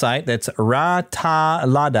website that's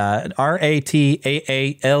Ratalada,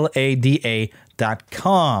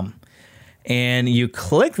 RATAALADA.com. And you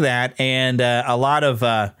click that, and a lot of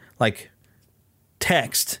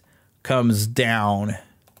text comes down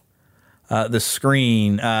the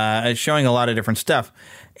screen, showing a lot of different stuff.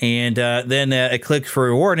 And then it clicks for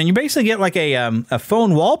reward, and you basically get like a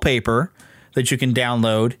phone wallpaper that you can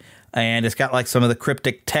download, and it's got like some of the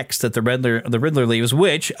cryptic text that the Riddler leaves,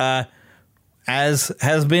 which as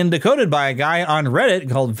has been decoded by a guy on Reddit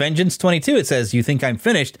called Vengeance22. It says, you think I'm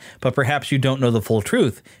finished, but perhaps you don't know the full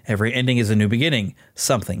truth. Every ending is a new beginning.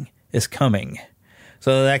 Something is coming.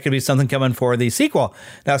 So that could be something coming for the sequel.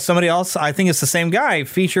 Now, somebody else, I think it's the same guy,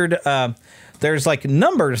 featured, there's like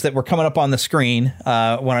numbers that were coming up on the screen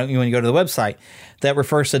when you go to the website that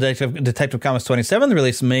refers to Detective Comics 27,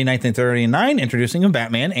 released May 1939, introducing a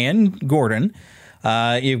Batman and Gordon.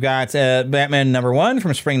 You've got Batman number 1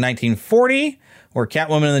 from spring 1940, where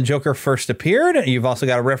Catwoman and the Joker first appeared. You've also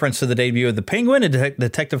got a reference to the debut of the Penguin in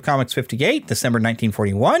Detective Comics 58, December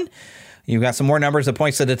 1941. You've got some more numbers that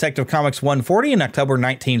points to Detective Comics 140 in October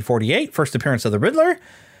 1948, first appearance of the Riddler.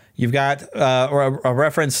 You've got a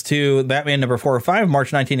reference to Batman number 405,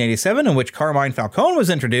 March 1987, in which Carmine Falcone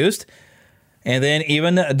was introduced. And then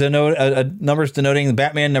even numbers denoting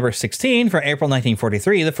Batman number 16 for April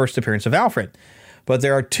 1943, the first appearance of Alfred. But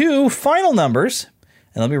there are two final numbers,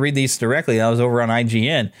 and let me read these directly. That was over on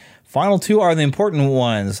IGN. Final two are the important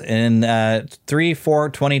ones. In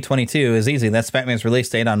 3/4/2022 is easy. That's Batman's release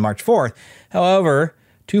date on March 4th. However,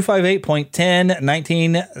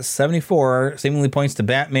 258.10/1974 seemingly points to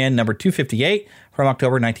Batman number 258 from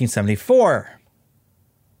October 1974.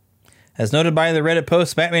 As noted by the Reddit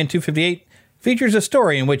post, Batman 258 features a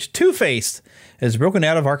story in which Two-Face is broken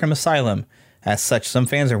out of Arkham Asylum. As such, some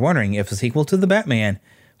fans are wondering if a sequel to The Batman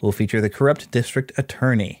will feature the corrupt district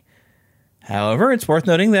attorney. However, it's worth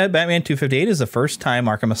noting that Batman 258 is the first time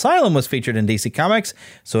Arkham Asylum was featured in DC Comics,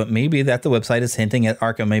 so it may be that the website is hinting at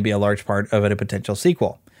Arkham may be a large part of a potential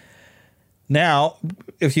sequel. Now,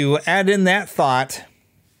 if you add in that thought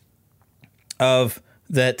of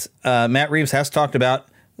that Matt Reeves has talked about,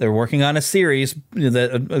 they're working on a series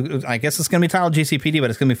that I guess it's going to be titled GCPD, but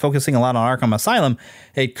it's going to be focusing a lot on Arkham Asylum.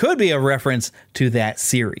 It could be a reference to that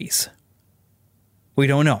series. We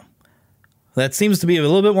don't know. That seems to be a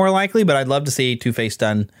little bit more likely, but I'd love to see Two-Face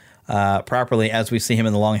done properly as we see him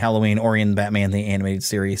in the Long Halloween or in Batman the Animated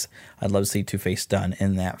Series. I'd love to see Two-Face done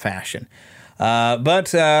in that fashion.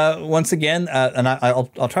 But once again, and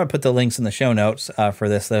I'll try to put the links in the show notes for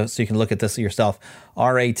this, though, so you can look at this yourself.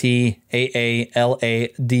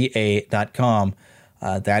 RATAALADA.com.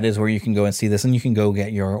 That is where you can go and see this, and you can go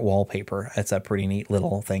get your wallpaper. It's a pretty neat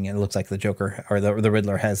little thing. It looks like the Joker or the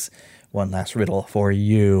Riddler has one last riddle for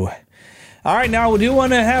you. All right, now we do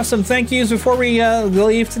want to have some thank yous before we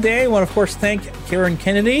leave today. I want to, of course, thank Karen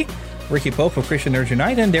Kennedy, Ricky Pope of Christian Nerds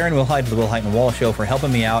Unite, and Darren Wilhite of the Wilhite and Wall Show for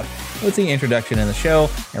helping me out with the introduction in the show.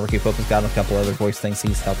 And Ricky Pope has got a couple other voice things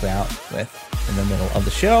he's helped out with in the middle of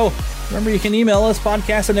the show. Remember, you can email us,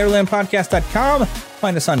 podcast@neverlandpodcast.com.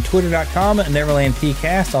 Find us on twitter.com,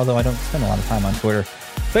 NeverlandPcast, although I don't spend a lot of time on Twitter.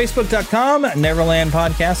 Facebook.com, Neverland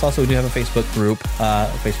Podcast. Also, we do have a Facebook group,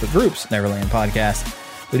 Facebook groups, Neverland Podcast.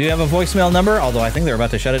 We do have a voicemail number, although I think they're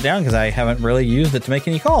about to shut it down because I haven't really used it to make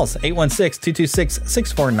any calls.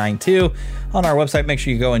 816-226-6492. On our website, make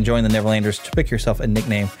sure you go and join the Neverlanders to pick yourself a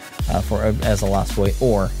nickname as a Lost Boy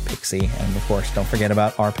or Pixie. And of course, don't forget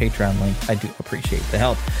about our Patreon link. I do appreciate the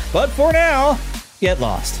help. But for now, get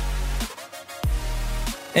lost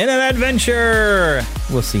in an adventure.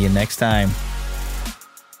 We'll see you next time.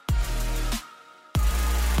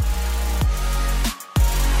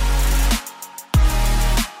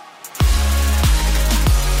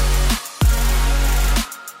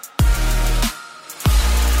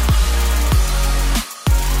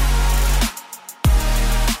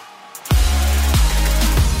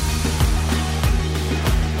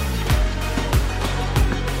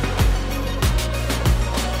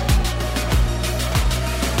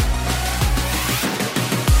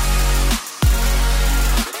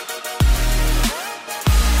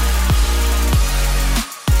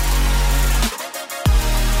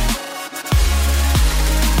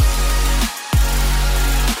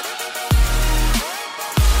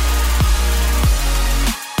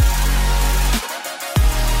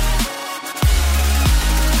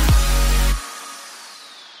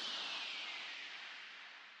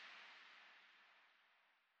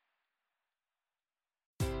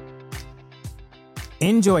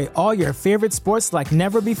 Enjoy all your favorite sports like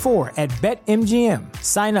never before at BetMGM.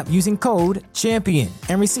 Sign up using code CHAMPION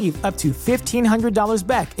and receive up to $1,500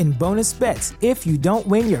 back in bonus bets if you don't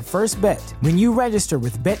win your first bet. When you register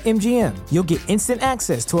with BetMGM, you'll get instant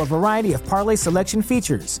access to a variety of parlay selection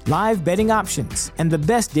features, live betting options, and the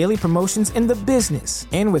best daily promotions in the business.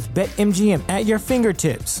 And with BetMGM at your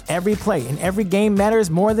fingertips, every play and every game matters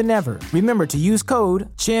more than ever. Remember to use code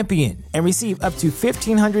CHAMPION and receive up to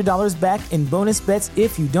 $1,500 back in bonus bets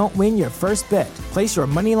if you don't win your first bet. Place your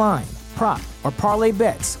money line, prop, or parlay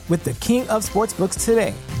bets with the king of sportsbooks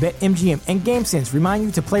today. BetMGM and GameSense remind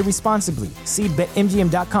you to play responsibly. See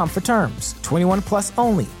BetMGM.com for terms. 21 plus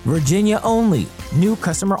only. Virginia only. New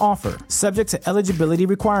customer offer. Subject to eligibility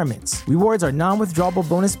requirements. Rewards are non-withdrawable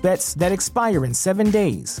bonus bets that expire in 7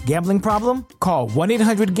 days. Gambling problem? Call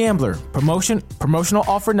 1-800-GAMBLER. Promotional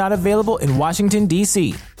offer not available in Washington,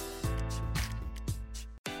 D.C.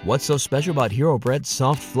 What's so special about Hero Bread's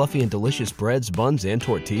soft, fluffy, and delicious breads, buns, and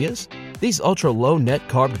tortillas? These ultra-low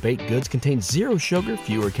net-carb baked goods contain zero sugar,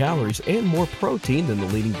 fewer calories, and more protein than the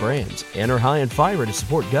leading brands, and are high in fiber to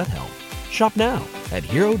support gut health. Shop now at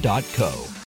Hero.co.